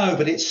 No,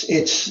 but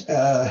it's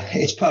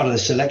part of the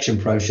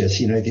selection process.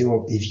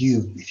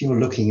 If you're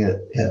looking at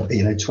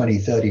 20,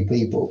 30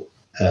 people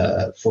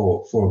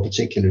for a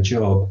particular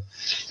job,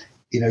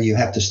 you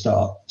have to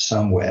start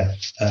somewhere.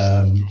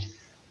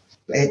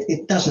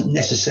 It doesn't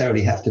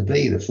necessarily have to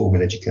be the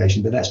formal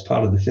education, but that's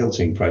part of the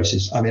filtering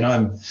process. I mean,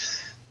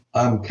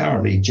 I'm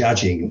currently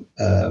judging.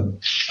 I'm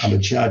a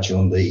judge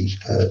on the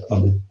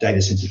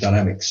Data Center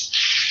Dynamics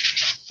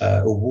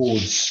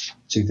Awards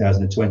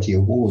 2020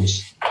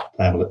 awards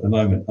panel at the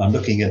moment. I'm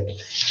looking at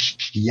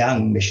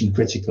Young Mission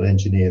Critical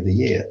Engineer of the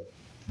Year.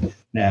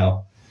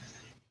 Now,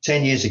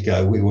 10 years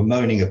ago, we were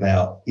moaning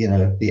about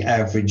the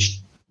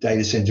average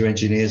data center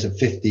engineers, a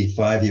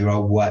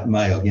 55-year-old white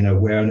male.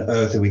 Where on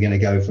earth are we going to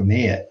go from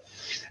here?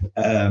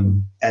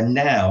 And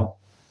now,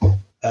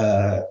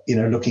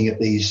 looking at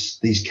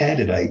these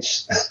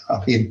candidates,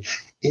 I mean,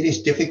 it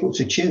is difficult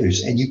to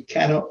choose, and you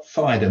cannot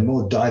find a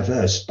more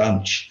diverse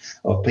bunch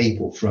of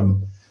people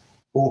from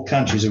all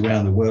countries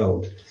around the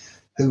world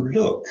who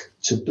look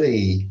to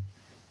be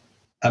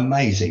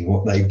amazing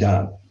what they've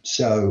done.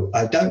 So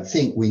I don't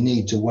think we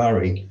need to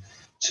worry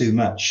too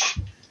much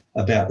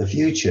about the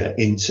future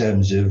in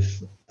terms of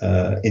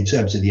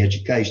the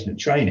education and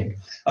training.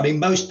 I mean,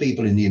 most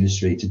people in the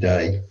industry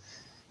today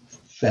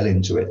fell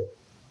into it.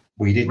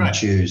 We didn't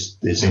choose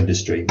this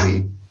industry.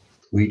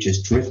 We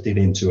just drifted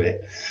into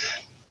it,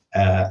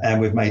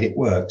 and we've made it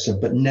work. So,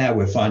 but now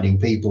we're finding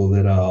people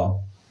that are,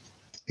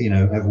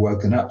 have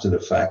woken up to the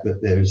fact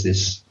that there is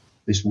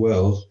this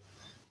world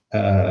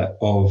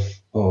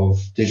of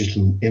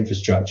digital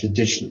infrastructure,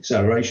 digital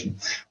acceleration,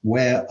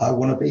 where I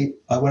want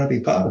to be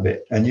part of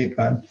it. And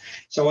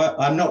so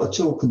I'm not at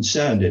all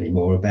concerned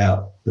anymore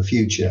about the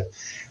future.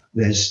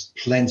 There's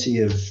plenty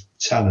of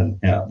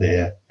talent out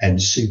there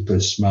and super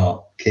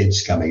smart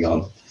kids coming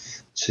on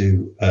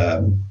to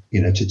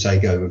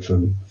take over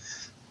from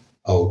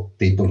old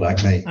people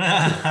like me.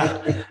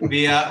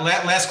 The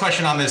last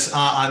question on this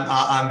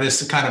on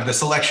this kind of the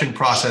selection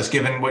process,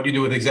 given what you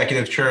do with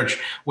Executive Church,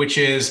 which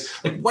is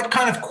like, what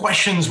kind of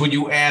questions would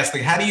you ask?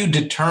 Like, how do you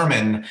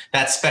determine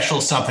that special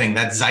something,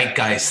 that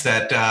zeitgeist,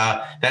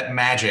 that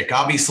magic?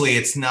 Obviously,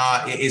 it's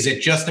not. Is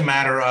it just a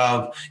matter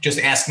of just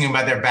asking them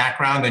about their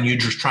background and you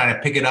just trying to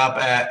pick it up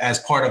as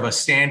part of a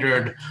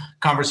standard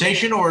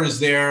conversation, or is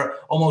there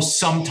almost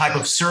some type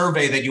of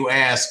survey that you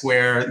ask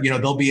where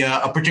there'll be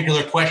a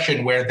particular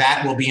question where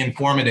that will be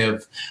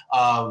informative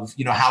of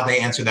how they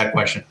answer that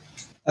question?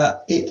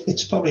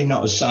 It's probably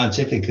not as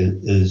scientific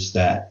as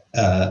that.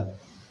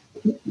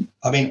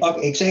 I mean,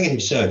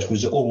 Executive Search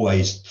was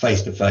always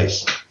face to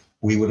face.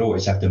 We would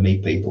always have to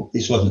meet people.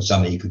 This wasn't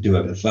something you could do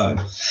over the phone.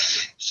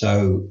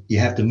 So you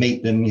have to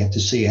meet them. You have to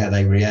see how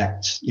they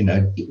react,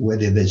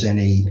 whether there's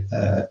any,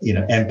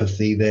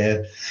 empathy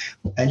there.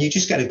 And you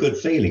just get a good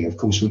feeling. Of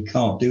course, we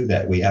can't do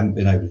that. We haven't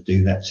been able to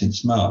do that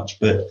since March.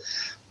 But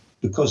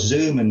because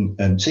Zoom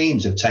and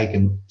Teams have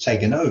taken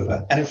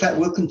over, and in fact,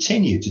 will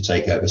continue to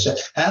take over. So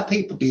how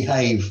people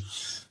behave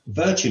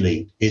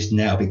virtually is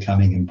now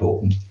becoming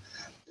important.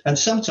 And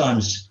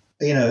sometimes,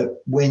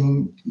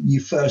 when you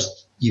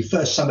first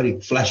somebody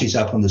flashes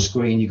up on the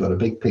screen, you've got a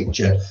big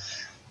picture,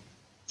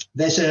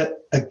 there's a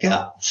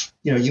gut,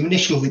 you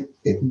initially,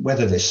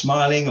 whether they're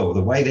smiling or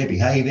the way they're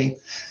behaving,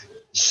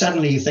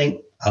 suddenly you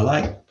think,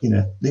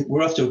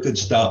 we're off to a good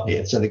start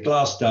here. So the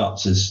glass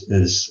starts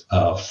as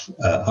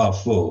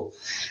half full.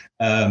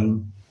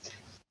 And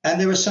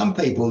there are some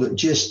people that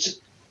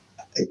just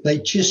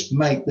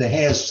make the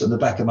hairs on the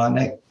back of my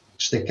neck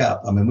stick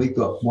up. I mean, we've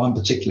got one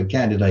particular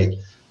candidate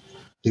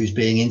who's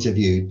being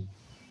interviewed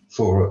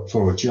for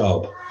a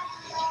job.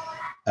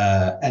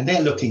 And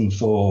they're looking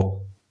for,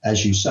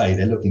 as you say,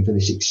 they're looking for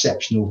this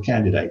exceptional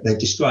candidate. They've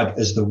described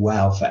it as the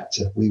wow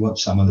factor. We want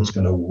someone that's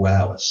going to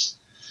wow us.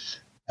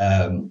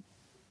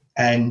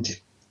 And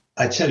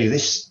I tell you,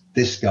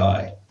 this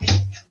guy,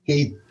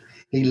 he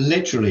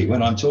literally,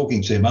 when I'm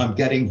talking to him, I'm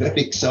getting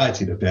very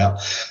excited about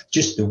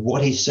just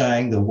what he's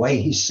saying, the way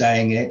he's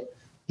saying it,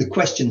 the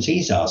questions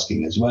he's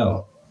asking as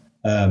well.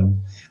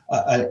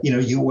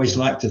 You always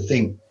like to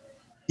think,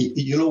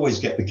 you'll always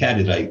get the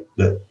candidate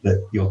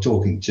that you're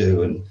talking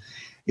to, and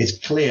it's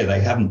clear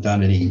they haven't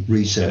done any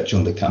research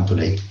on the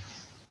company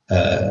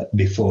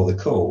before the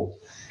call.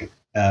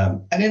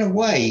 And in a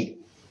way,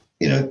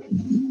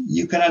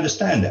 you can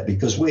understand that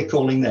because we're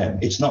calling them.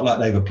 It's not like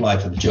they've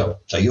applied for the job.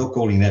 So you're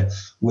calling them.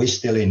 We're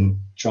still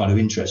trying to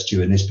interest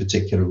you in this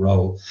particular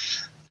role.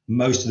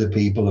 Most of the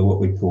people are what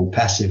we call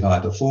passive high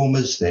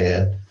performers.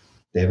 They're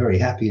very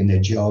happy in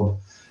their job,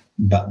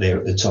 but they're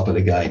at the top of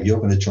the game. You're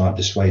going to try and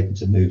persuade them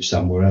to move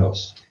somewhere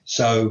else.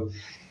 So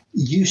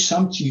you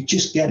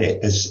just get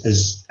it as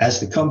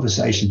the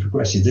conversation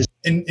progresses.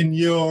 In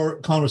your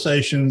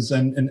conversations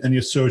and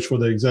your search for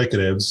the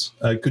executives,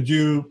 could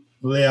you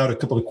lay out a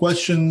couple of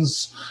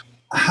questions?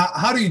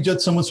 How do you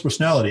judge someone's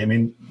personality? I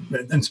mean,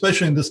 and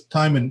especially in this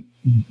time and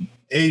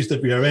age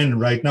that we are in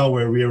right now,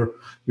 where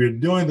we're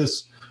doing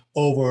this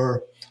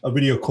over a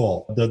video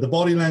call. The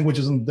body language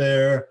isn't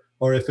there,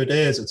 or if it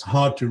is, it's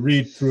hard to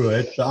read through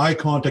it. The eye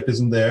contact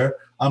isn't there.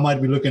 I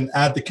might be looking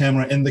at the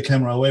camera, in the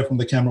camera, away from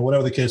the camera,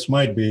 whatever the case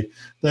might be.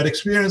 That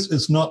experience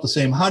is not the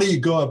same. How do you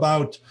go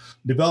about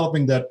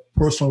developing that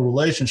personal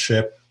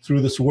relationship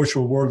through this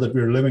virtual world that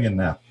we're living in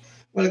now?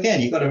 Well,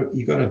 again, you got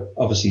to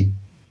obviously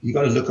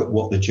look at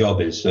what the job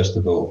is first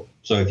of all.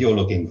 So if you're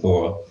looking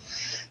for,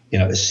 a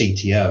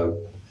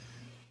CTO,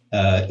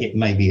 it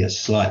may be a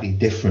slightly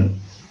different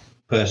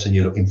person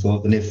you're looking for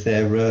than if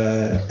they're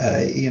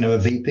a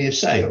VP of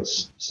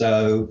sales,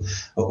 so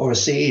or a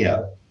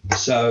CEO.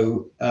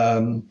 So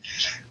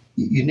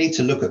you need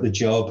to look at the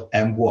job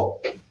and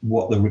what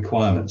the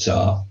requirements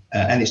are,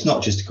 and it's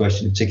not just a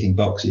question of ticking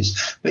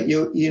boxes, but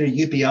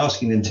you'd be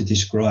asking them to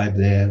describe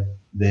their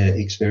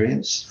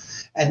experience.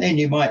 And then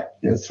you might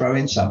throw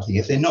in something.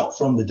 If they're not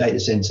from the data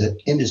center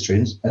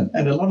industry,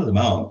 and a lot of them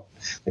aren't,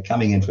 they're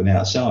coming in from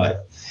outside,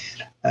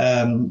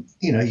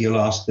 you'll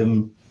ask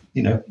them,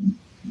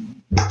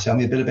 tell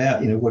me a bit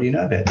about, what do you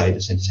know about data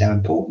centers? How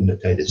important are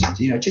data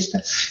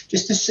centers?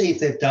 Just to see if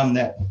they've done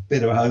that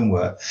bit of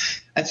homework.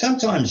 And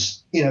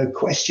sometimes,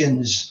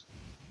 questions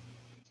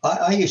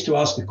I used to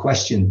ask the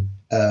question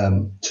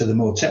to the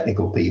more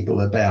technical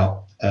people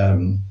about,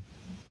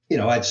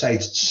 I'd say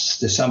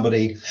to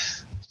somebody,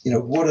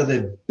 what are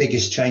the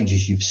biggest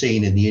changes you've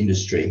seen in the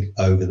industry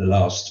over the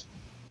last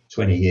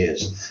 20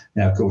 years?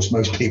 Now, of course,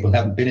 most people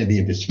haven't been in the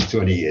industry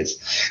 20 years.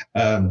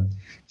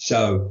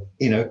 So,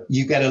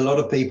 you get a lot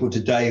of people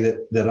today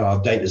that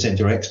are data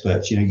center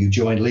experts. You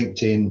join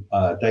LinkedIn,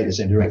 data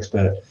center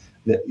expert.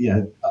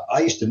 That,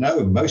 I used to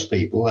know most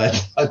people. I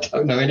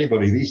don't know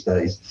anybody these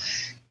days.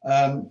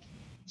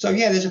 So,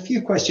 yeah, there's a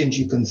few questions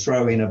you can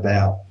throw in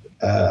about,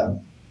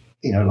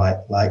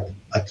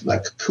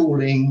 like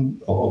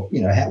cooling, or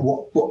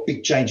what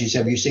big changes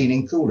have you seen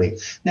in cooling?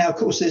 Now, of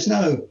course, there's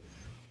no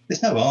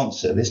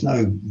answer, there's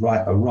no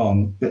right or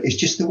wrong, but it's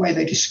just the way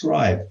they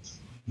describe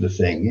the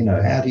thing.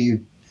 How do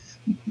you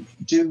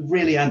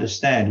really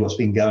understand what's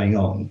been going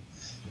on?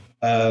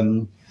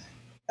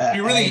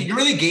 You're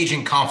really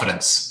gauging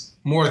confidence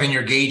more than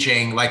you're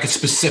gauging like a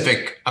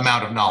specific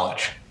amount of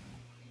knowledge.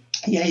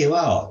 Yeah, you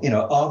are.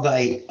 Are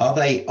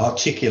they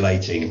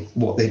articulating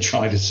what they're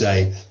trying to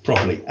say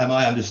properly? Am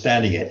I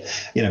understanding it?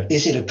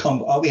 Is it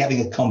are we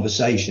having a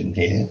conversation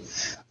here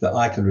that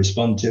I can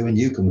respond to and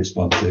you can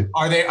respond to?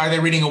 Are they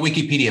reading a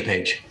Wikipedia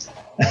page?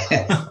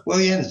 Well,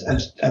 yes,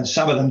 and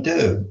some of them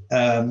do.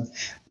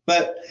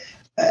 But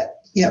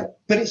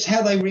it's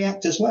how they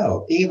react as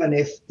well. Even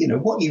if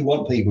what you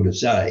want people to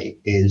say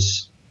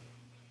is,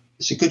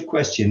 it's a good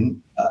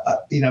question.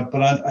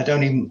 But I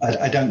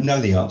don't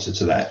know the answer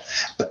to that.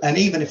 And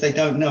even if they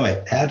don't know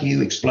it, how do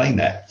you explain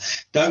that?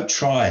 Don't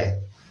try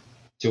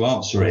to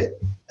answer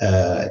it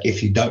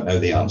if you don't know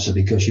the answer,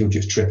 because you'll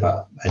just trip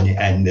up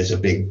and there's a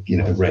big,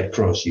 red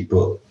cross you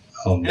put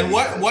on. And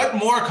what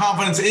more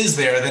confidence is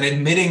there than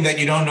admitting that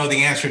you don't know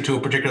the answer to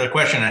a particular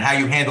question and how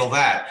you handle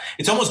that?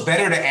 It's almost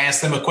better to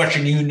ask them a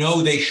question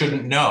they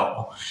shouldn't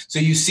know, so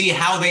you see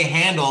how they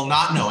handle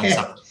not knowing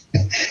something.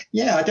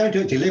 Yeah, I don't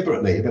do it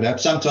deliberately, but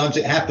sometimes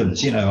it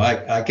happens.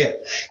 I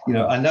get,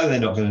 I know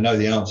they're not going to know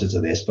the answer to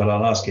this, but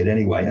I'll ask it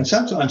anyway. And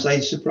sometimes they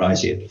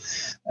surprise you.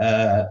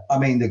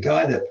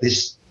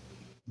 This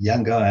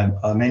young guy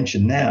I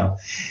mentioned now,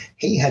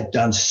 he had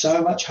done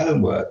so much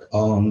homework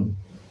on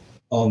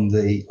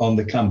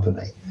the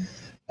company.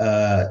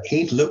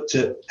 He'd looked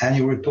at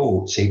annual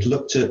reports. He'd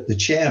looked at the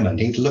chairman.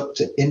 He'd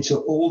looked into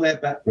all their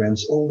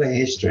backgrounds, all their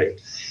history.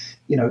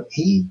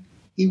 He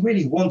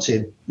really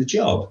wanted the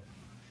job.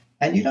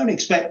 And you don't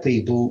expect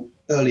people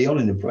early on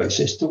in the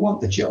process to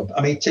want the job.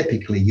 I mean,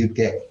 typically you'd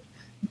get,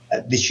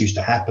 this used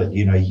to happen,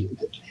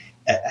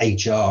 at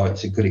HR,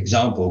 it's a good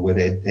example where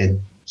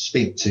they'd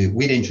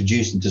we'd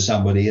introduce them to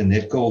somebody and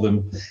they'd call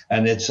them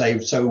and they'd say,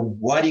 so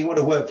why do you want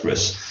to work for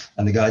us?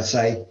 And the guy'd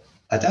say,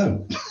 I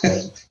don't.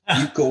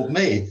 You called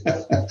me.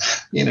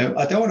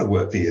 I don't want to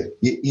work for you.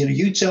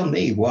 You tell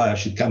me why I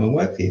should come and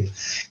work for you.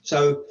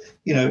 So,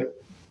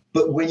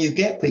 but when you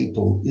get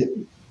people,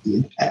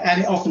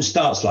 and it often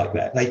starts like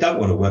that. They don't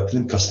want to work for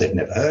them because they've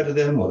never heard of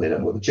them, or they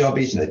don't know what the job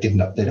is, and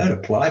they don't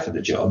apply for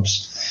the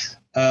jobs.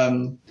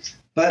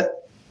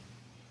 But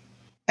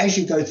as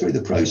you go through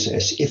the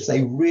process, if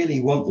they really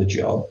want the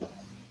job,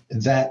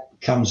 that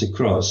comes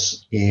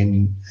across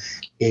in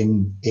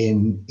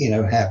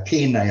how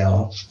keen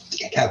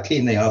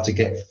they are to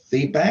get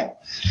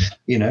feedback.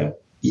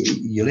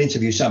 You'll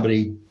interview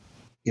somebody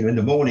in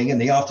the morning, in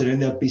the afternoon,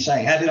 they'll be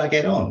saying, how did I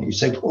get on? You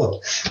say,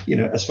 well,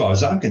 as far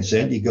as I'm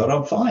concerned, you got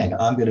on fine.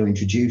 I'm going to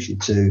introduce you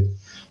to,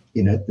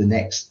 the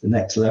next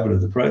level of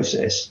the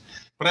process.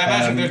 But I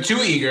imagine if they're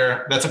too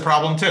eager, that's a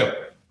problem too,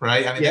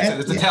 right? I mean,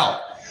 it's a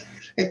tell.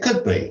 It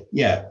could be,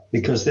 yeah,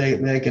 because they're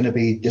going to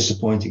be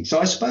disappointing.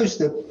 So I suppose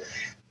the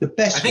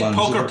best. I think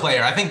poker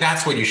player. I think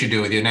that's what you should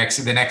do with the next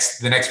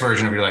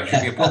version of your life. You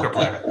should be a poker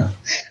player.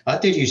 I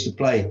did used to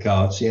play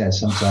cards,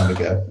 some time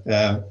ago.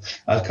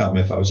 I can't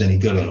remember if I was any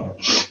good or not.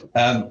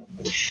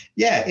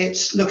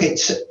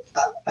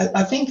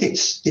 I think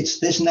it's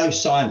there's no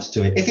science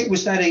to it. If it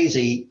was that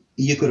easy,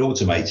 you could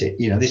automate it.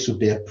 This would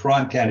be a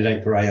prime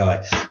candidate for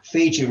AI.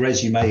 Feed your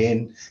resume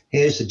in.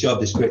 Here's the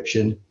job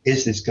description.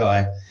 Is this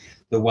guy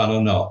the one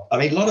or not? I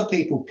mean, a lot of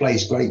people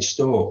place great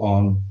store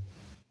on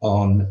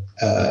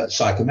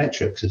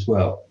psychometrics as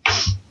well.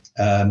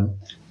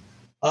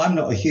 I'm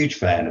not a huge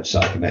fan of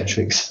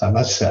psychometrics, I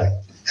must say.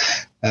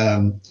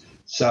 But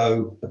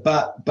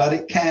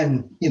it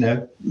can,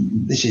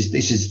 this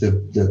is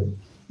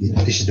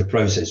the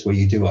process where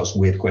you do ask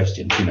weird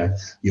questions.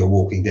 You're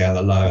walking down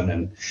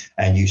alone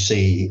and you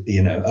see,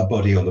 a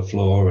body on the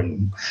floor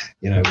and,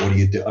 what do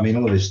you do? I mean,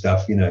 all this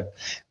stuff, This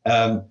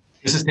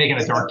is taking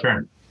a dark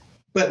turn.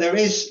 But there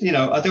is,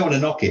 I don't want to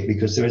knock it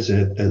because there is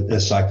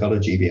a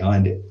psychology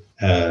behind it.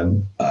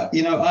 I'm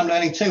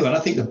learning too. And I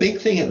think the big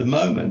thing at the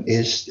moment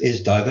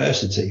is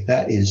diversity.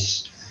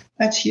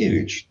 That's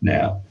huge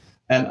now.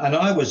 And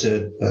I was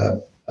a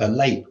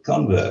late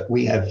convert.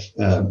 We have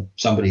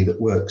somebody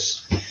that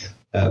works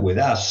with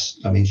us.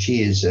 I mean,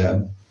 she's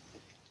an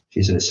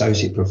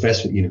associate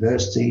professor at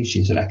university.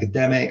 She's an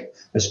academic.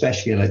 Her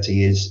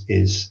specialty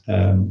is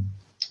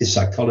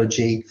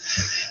psychology.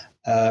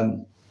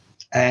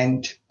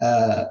 and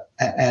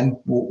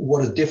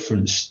what a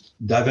difference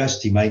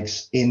diversity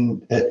makes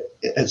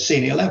at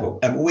senior level.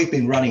 And we've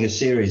been running a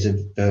series of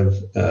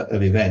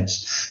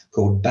events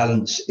called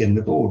Balance in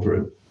the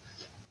Boardroom,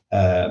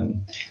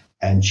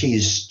 and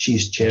she's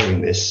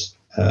chairing this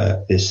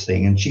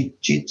thing. And she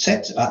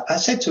said, I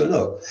said to her,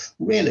 look,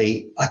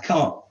 really, I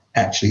can't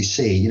actually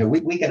see.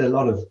 We get a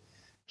lot of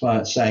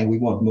clients saying we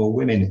want more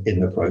women in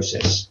the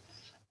process,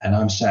 and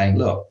I'm saying,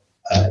 look,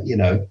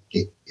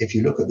 if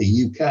you look at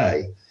the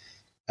UK.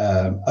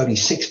 Only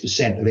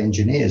 6% of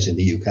engineers in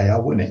the UK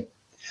are women.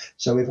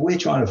 So if we're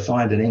trying to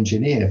find an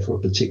engineer for a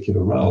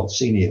particular role,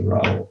 senior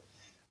role,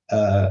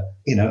 and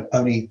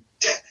we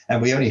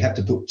only have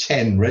to put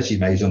 10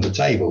 resumes on the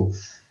table,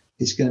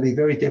 it's going to be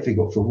very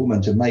difficult for a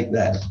woman to make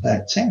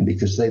that 10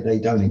 because they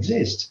don't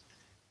exist.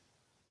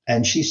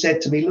 And she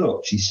said to me,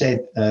 look,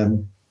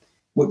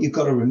 what you've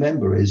got to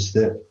remember is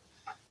that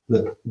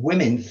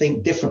women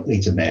think differently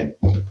to men.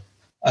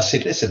 I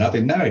said, listen, I've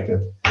been married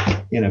for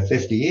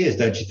 50 years.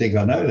 Don't you think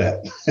I know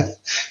that?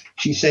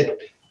 She said,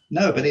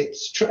 no, but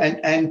it's true.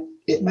 And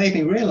it made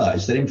me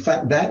realize that, in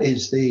fact, that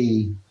is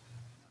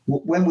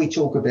when we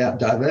talk about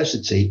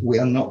diversity, we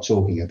are not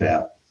talking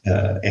about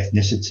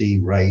ethnicity,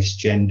 race,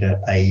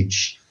 gender,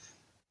 age.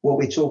 What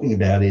we're talking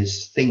about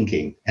is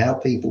thinking, how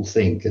people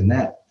think. And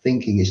that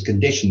thinking is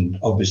conditioned,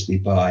 obviously,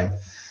 by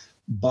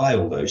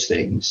all those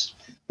things.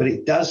 But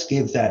it does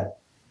give that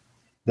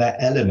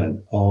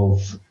element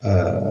of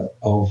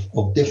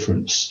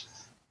difference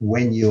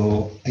when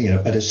you're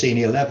at a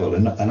senior level,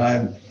 and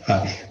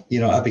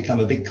I've become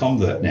a big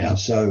convert now.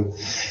 So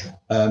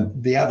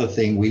the other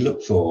thing we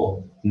look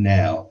for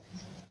now,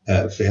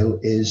 Phil,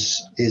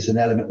 is an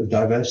element of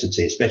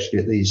diversity, especially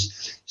at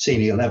these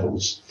senior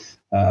levels.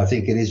 I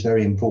think it is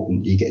very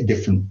important. You get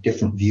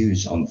different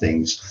views on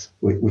things,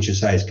 which I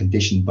say is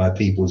conditioned by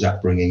people's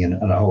upbringing and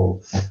a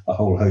whole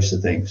host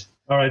of things.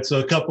 All right. So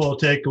a couple of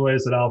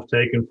takeaways that I've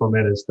taken from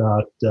it is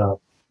that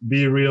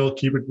be real,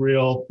 keep it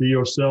real, be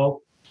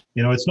yourself.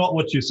 It's not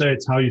what you say,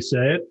 it's how you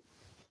say it.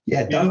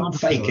 Yeah, don't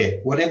fake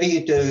it. Whatever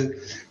you do,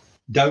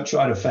 don't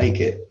try to fake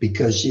it,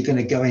 because you're going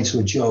to go into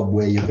a job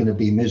where you're going to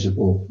be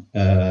miserable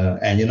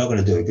and you're not going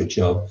to do a good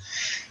job.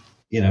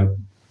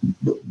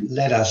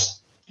 Let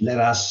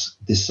us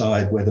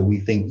decide whether we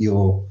think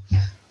you're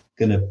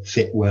going to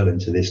fit well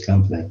into this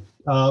company.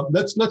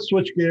 Let's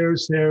switch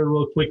gears here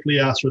real quickly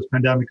as far as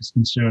pandemic is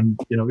concerned.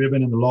 We've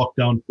been in the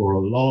lockdown for a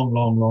long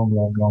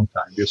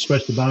time. We've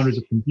stretched the boundaries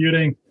of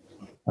computing.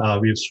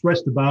 We've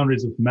stretched the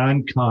boundaries of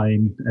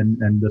mankind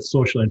and the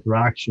social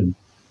interaction.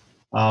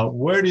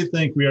 Where do you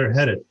think we are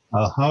headed?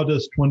 How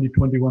does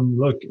 2021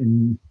 look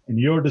in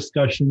your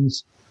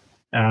discussions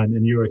and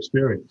in your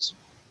experience?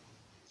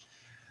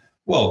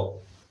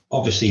 Well,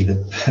 obviously,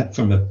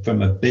 from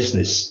a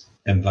business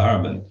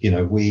environment,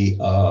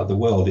 the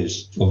world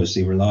is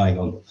obviously relying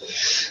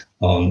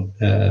on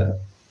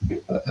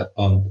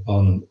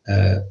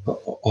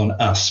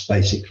us,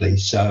 basically.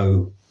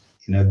 So,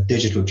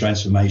 digital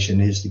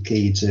transformation is the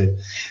key to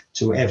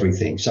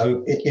everything.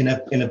 So in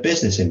a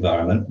business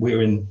environment,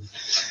 we're in,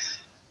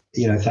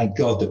 thank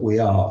God that we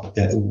are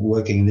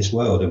working in this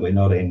world, and we're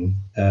not in,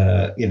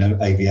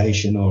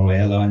 aviation or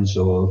airlines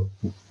or,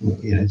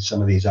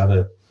 some of these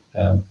other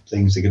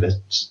things are going to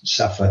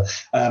suffer.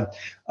 I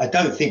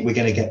don't think we're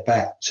going to get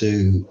back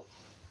to,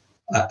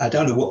 I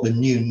don't know what the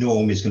new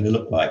norm is going to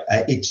look like.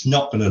 It's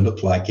not going to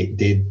look like it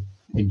did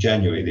in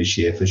January this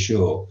year, for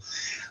sure.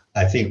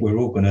 I think we're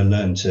all going to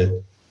learn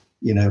to,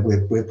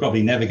 we're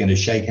probably never going to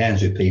shake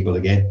hands with people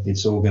again.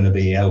 It's all going to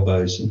be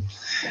elbows.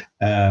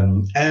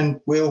 And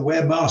we'll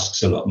wear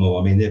masks a lot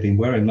more. I mean, they've been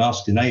wearing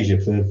masks in Asia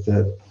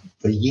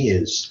for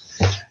years.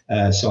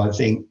 So I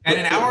think. And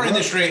in our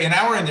industry, it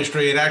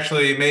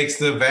actually makes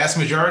the vast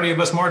majority of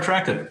us more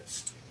attractive.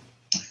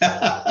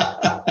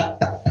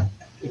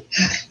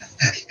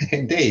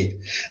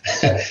 Indeed.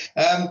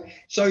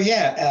 So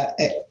yeah,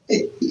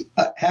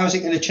 how is it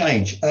going to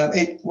change?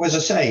 As I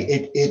say,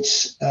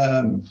 it's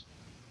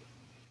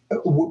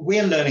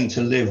we're learning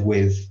to live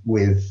with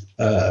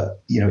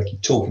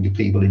talking to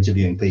people,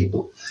 interviewing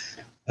people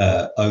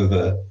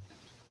over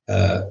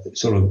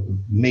sort of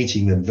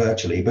meeting them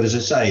virtually. But as I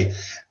say,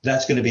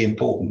 that's going to be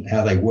important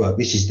how they work.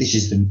 This is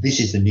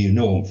the new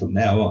norm from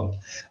now on.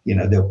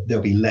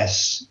 There'll be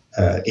less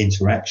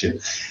interaction.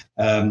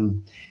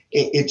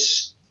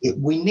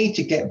 We need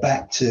to get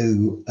back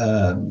to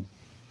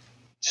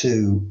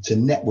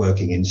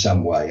networking in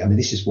some way. I mean,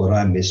 this is what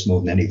I miss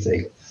more than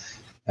anything.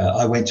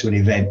 I went to an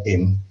event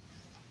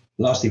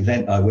last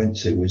event I went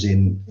to was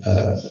in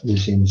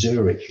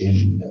Zurich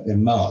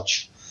in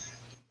March.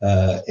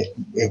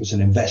 It was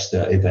an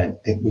investor event.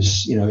 It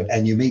was,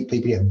 and you meet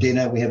people, you have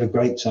dinner, we have a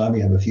great time,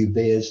 you have a few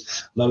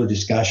beers, a lot of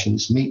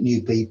discussions, meet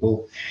new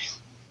people.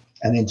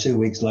 And then 2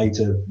 weeks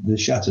later, the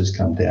shutters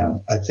come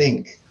down. I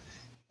think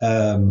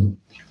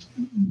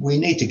we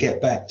need to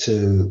get back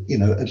to,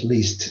 at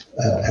least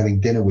having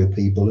dinner with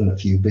people and a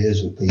few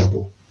beers with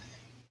people,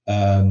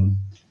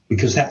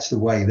 because that's the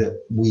way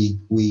that we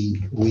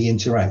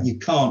interact. You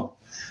can't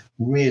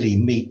really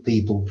meet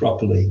people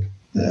properly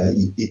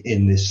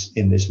in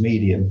this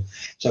medium.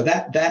 So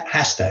that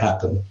has to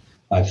happen.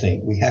 I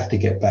think we have to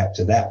get back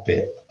to that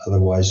bit.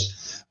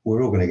 Otherwise,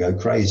 we're all going to go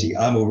crazy.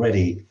 I'm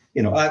already,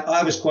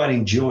 I was quite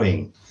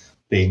enjoying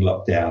being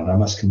locked down, I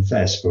must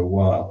confess, for a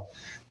while.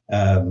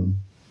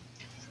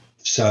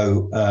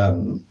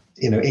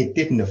 It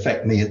didn't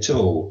affect me at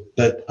all.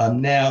 But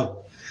I'm now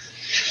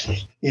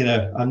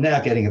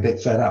getting a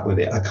bit fed up with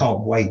it. I can't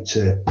wait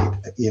to,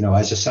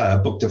 as I say, I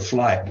booked a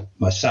flight.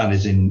 My son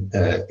is in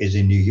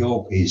New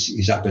York.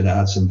 He's up in the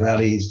Hudson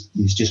Valley.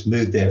 He's just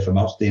moved there from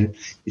Austin.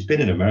 He's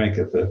been in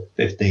America for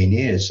 15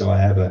 years. So I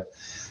have a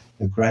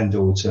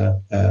granddaughter.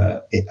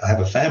 I have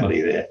a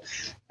family there,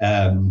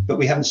 but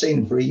we haven't seen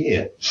him for a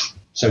year.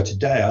 So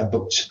today I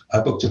booked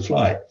a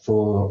flight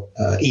for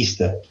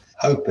Easter,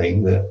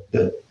 hoping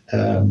that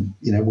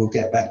we'll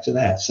get back to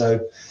that.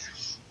 So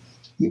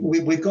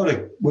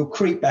we'll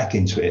creep back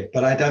into it,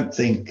 but I don't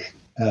think,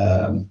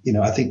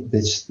 I think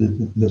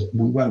we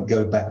won't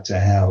go back to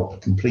how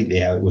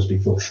it was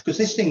before, because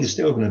this thing is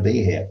still going to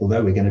be here,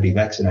 although we're going to be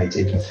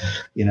vaccinated.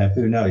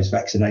 Who knows?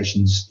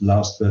 Vaccinations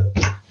last for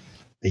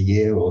a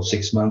year or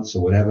 6 months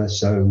or whatever.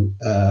 So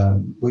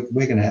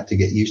we're going to have to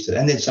get used to it.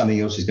 And then something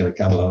else is going to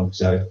come along.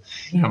 So,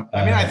 yeah.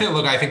 I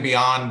think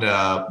beyond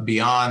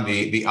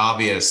the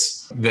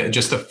obvious,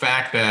 just the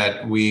fact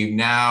that we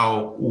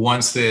now,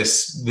 once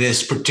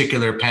this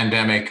particular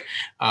pandemic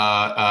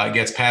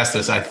gets past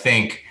us, I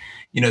think,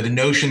 the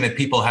notion that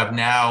people have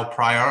now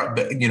have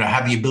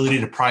the ability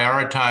to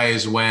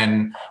prioritize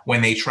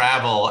when they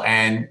travel,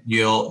 and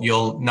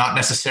you'll not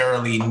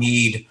necessarily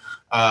need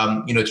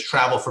to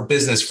travel for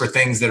business for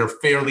things that are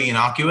fairly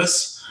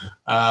innocuous.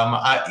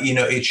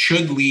 It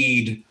should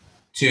lead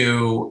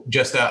to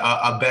just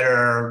a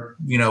better,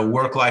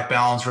 work-life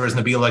balance, or as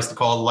Nabil likes to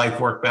call it,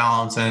 life-work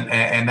balance,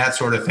 and that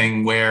sort of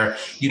thing, where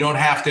you don't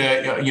have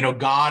to,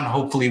 gone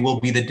hopefully will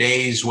be the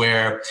days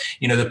where,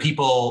 the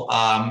people,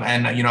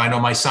 I know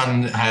my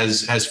son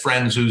has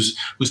friends whose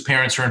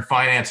parents are in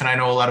finance, and I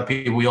know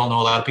we all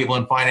know a lot of people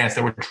in finance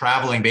that were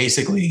traveling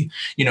basically,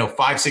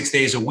 5-6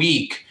 days a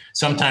week,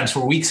 sometimes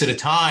for weeks at a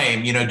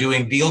time,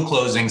 doing deal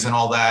closings and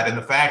all that. And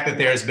the fact that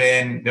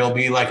there'll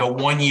be like a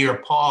 1-year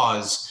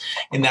pause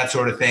in that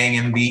sort of thing.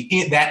 And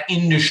that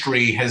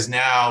industry has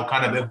now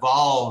kind of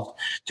evolved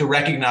to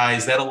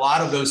recognize that a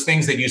lot of those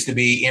things that used to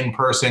be in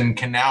person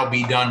can now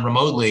be done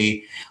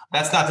remotely.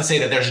 That's not to say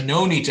that there's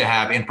no need to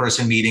have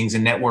in-person meetings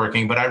and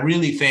networking, but I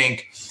really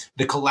think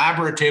the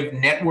collaborative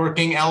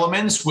networking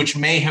elements, which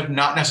may have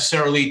not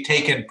necessarily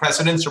taken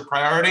precedence or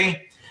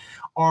priority,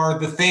 are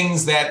the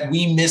things that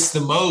we miss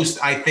the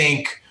most, I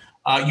think,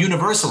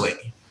 universally.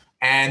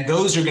 And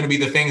those are going to be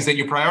the things that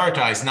you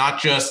prioritize, not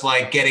just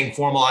like getting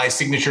formalized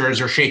signatures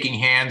or shaking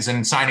hands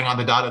and signing on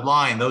the dotted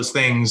line. Those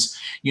things,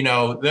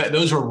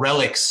 those were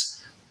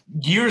relics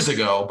years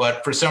ago,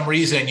 but for some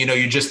reason,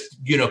 you just,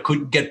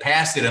 couldn't get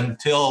past it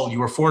until you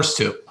were forced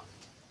to.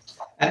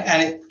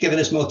 And it's given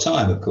us more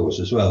time, of course,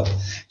 as well.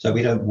 So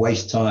we don't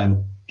waste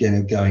time,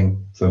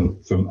 going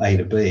from A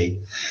to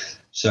B.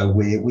 So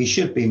we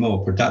should be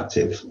more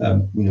productive,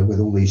 with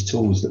all these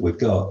tools that we've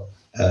got.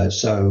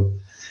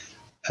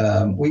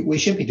 We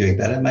should be doing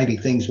better. Maybe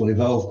things will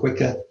evolve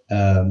quicker.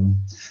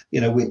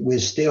 We're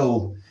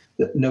still,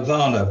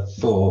 nirvana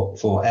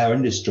for our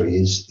industry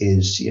is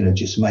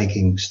just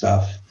making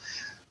stuff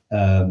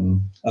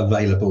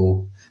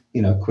available,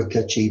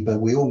 quicker, cheaper.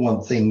 We all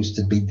want things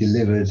to be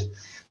delivered,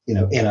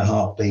 in a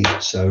heartbeat.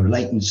 So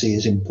latency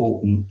is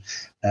important.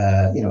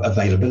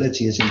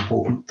 Availability is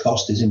important.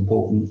 Cost is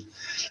important.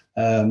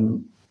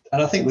 And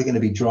I think we're going to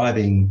be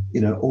driving,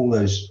 all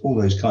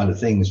those kind of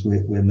things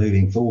we're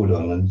moving forward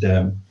on.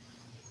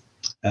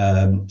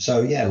 And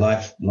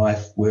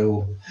life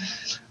will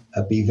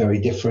be very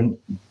different,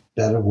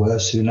 better,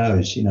 worse, who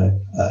knows?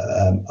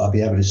 I'll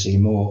be able to see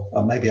more.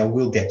 Or maybe I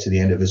will get to the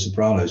end of The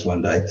Sopranos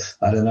one day.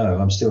 I don't know.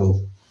 I'm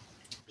still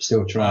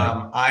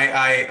trying.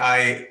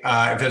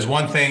 If there's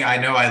one thing, I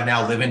know I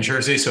now live in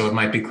Jersey, so it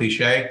might be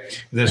cliche.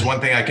 If there's one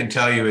thing I can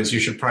tell you is you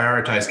should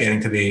prioritize getting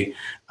to maybe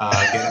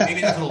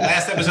not to the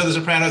last episode of The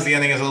Sopranos. The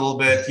ending is a little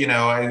bit,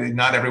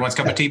 not everyone's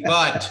cup of tea,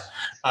 but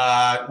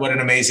what an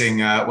amazing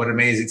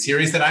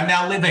series that I'm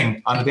now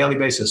living on a daily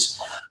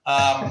basis.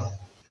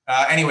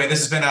 Anyway, this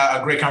has been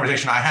a great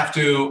conversation. I have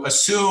to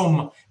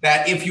assume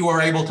that if you are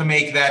able to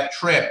make that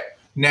trip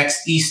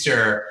next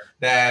Easter,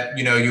 that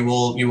you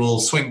will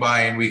swing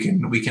by and we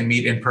can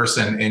meet in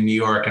person in New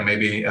York, and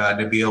maybe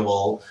Nabil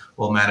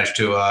will manage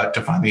to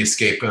find the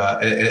escape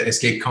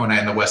Kona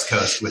in the West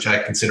Coast, which I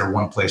consider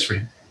one place for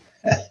you.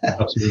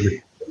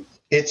 Absolutely,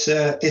 it's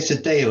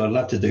a deal. I'd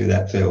love to do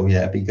that, Phil.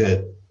 Yeah, be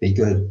good.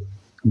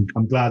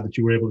 I'm glad that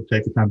you were able to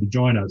take the time to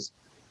join us.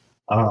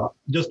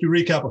 Just to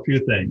recap a few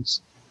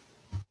things.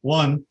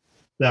 One,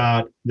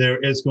 that there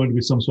is going to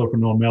be some sort of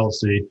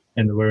normalcy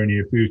in the very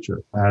near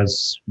future.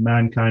 As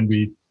mankind,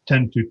 we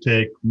tend to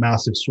take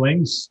massive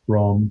swings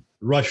from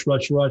rush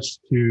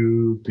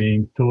to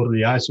being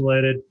totally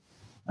isolated.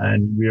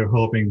 And we are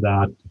hoping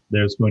that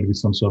there's going to be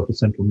some sort of a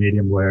central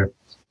medium where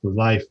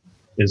life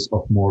is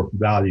of more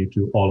value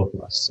to all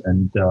of us.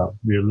 And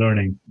we're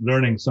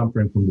learning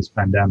something from this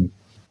pandemic.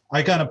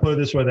 I kind of put it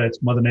this way, that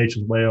it's Mother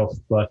Nature's way of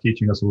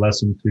teaching us a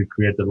lesson to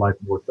create the life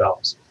and work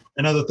balance.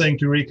 Another thing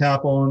to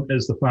recap on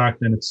is the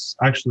fact, and it's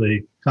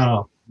actually kind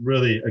of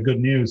really a good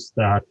news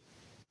that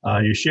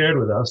you shared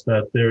with us,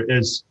 that there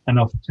is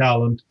enough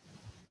talent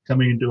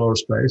coming into our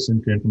space,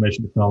 into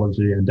information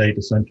technology and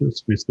data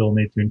centers. We still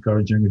need to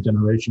encourage younger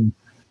generation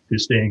to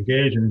stay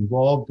engaged and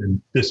involved.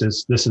 And this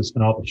is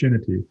an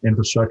opportunity.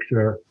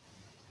 Infrastructure,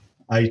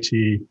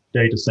 IT,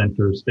 data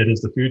centers, it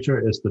is the future.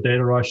 It's the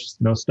data rush.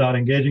 Start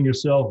engaging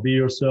yourself, be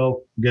yourself,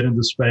 get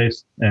into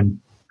space, and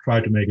try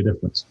to make a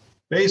difference.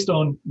 Based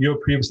on your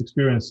previous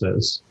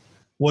experiences,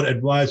 what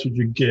advice would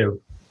you give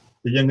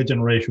the younger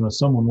generation or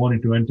someone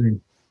wanting to enter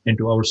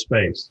into our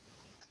space?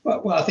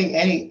 Well, I think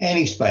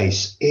any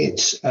space,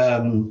 it's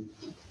do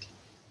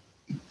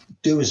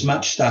as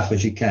much stuff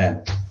as you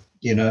can.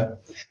 I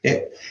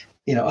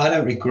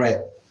don't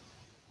regret.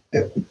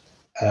 I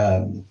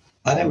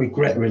don't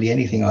regret really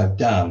anything I've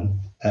done.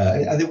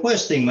 The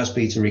worst thing must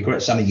be to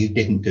regret something you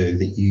didn't do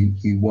that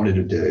you wanted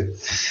to do.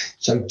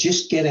 So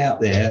just get out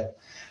there.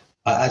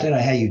 I don't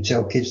know how you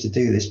tell kids to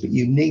do this, but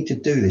you need to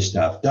do this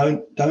stuff.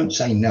 Don't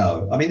say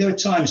no. I mean, there are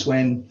times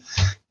when,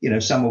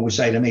 someone will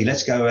say to me,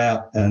 let's go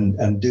out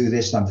and do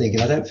this. And I'm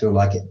thinking, I don't feel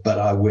like it, but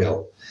I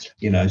will.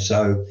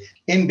 So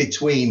in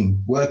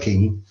between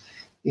working,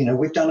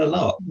 we've done a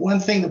lot. One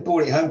thing that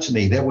brought it home to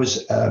me, there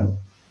was an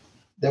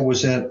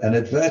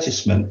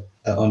advertisement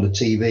on the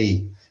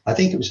TV. I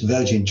think it was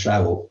Virgin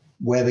Travel,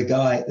 where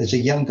there's a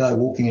young guy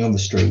walking on the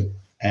street,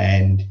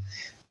 and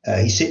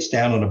he sits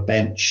down on a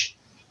bench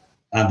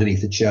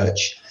underneath the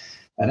church.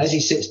 And as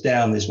he sits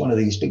down, there's one of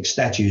these big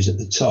statues at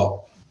the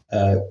top,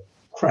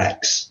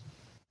 cracks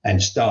and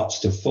starts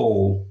to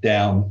fall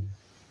down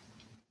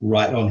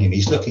right on him.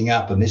 He's looking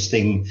up, and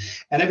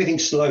everything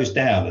slows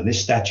down, and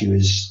this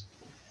statue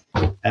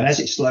and as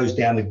it slows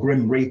down, the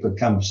Grim Reaper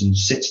comes and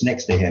sits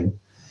next to him.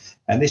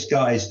 And this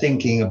guy is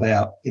thinking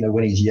about,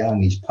 when he's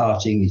young, he's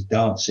partying, he's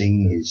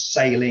dancing, he's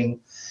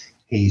sailing,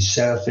 he's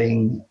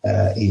surfing,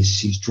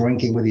 he's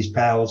drinking with his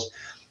pals,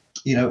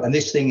 and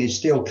this thing is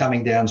still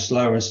coming down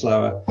slower and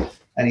slower.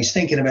 And he's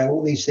thinking about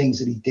all these things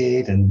that he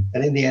did. And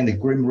in the end, the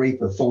Grim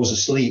Reaper falls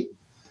asleep,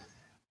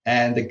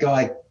 and the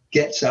guy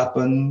gets up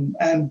and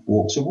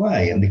walks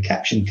away. And the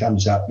caption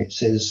comes up. It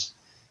says,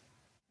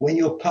 when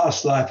your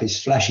past life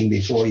is flashing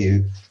before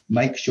you,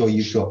 make sure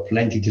you've got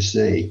plenty to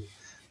see.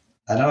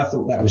 And I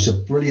thought that was a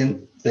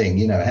brilliant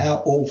thing.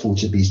 How awful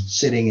to be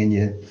sitting in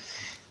your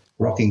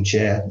rocking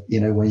chair,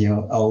 when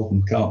you're old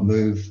and can't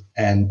move,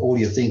 and all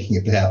you're thinking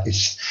about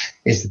is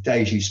the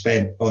days you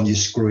spent on your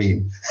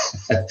screen,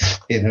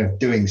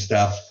 doing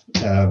stuff.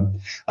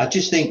 I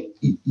just think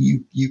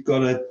you've got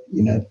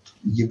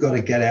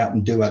to get out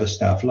and do other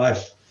stuff.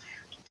 Life,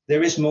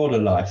 there is more to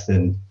life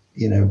than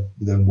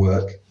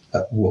work,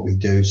 what we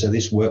do. So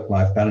this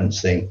work-life balance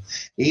thing,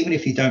 even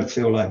if you don't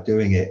feel like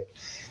doing it,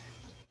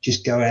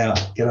 just go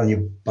out, get on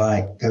your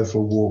bike, go for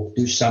a walk,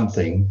 do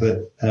something,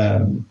 but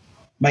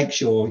make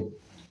sure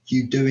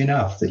you do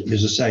enough that,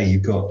 as I say,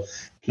 you've got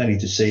plenty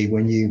to see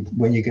when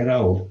you get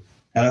old.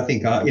 And I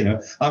think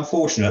I'm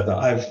fortunate that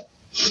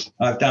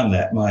I've done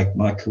that.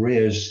 My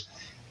career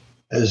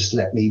has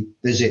let me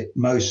visit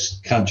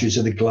most countries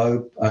of the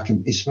globe.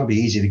 It's probably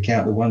easy to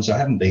count the ones I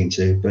haven't been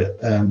to, but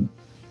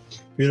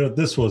Peter,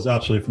 this was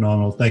absolutely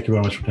phenomenal. Thank you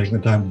very much for taking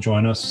the time to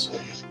join us.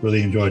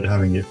 Really enjoyed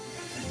having you.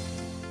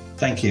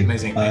 Thank you.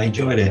 Amazing. I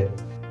enjoyed it.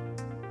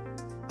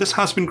 This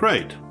has been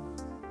great.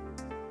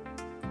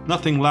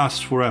 Nothing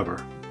lasts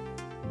forever.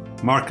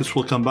 Markets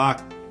will come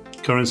back,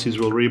 currencies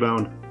will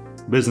rebound,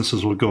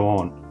 businesses will go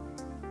on,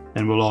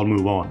 and we'll all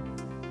move on.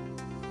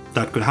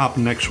 That could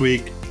happen next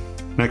week,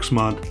 next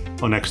month,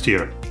 or next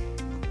year.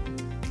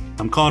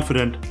 I'm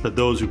confident that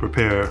those who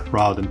prepare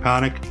rather than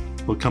panic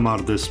will come out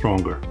of this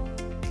stronger.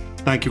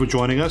 Thank you for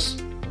joining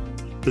us.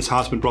 This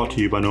has been brought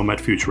to you by Nomad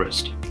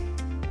Futurist.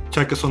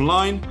 Check us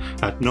online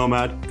at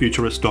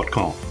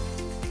nomadfuturist.com.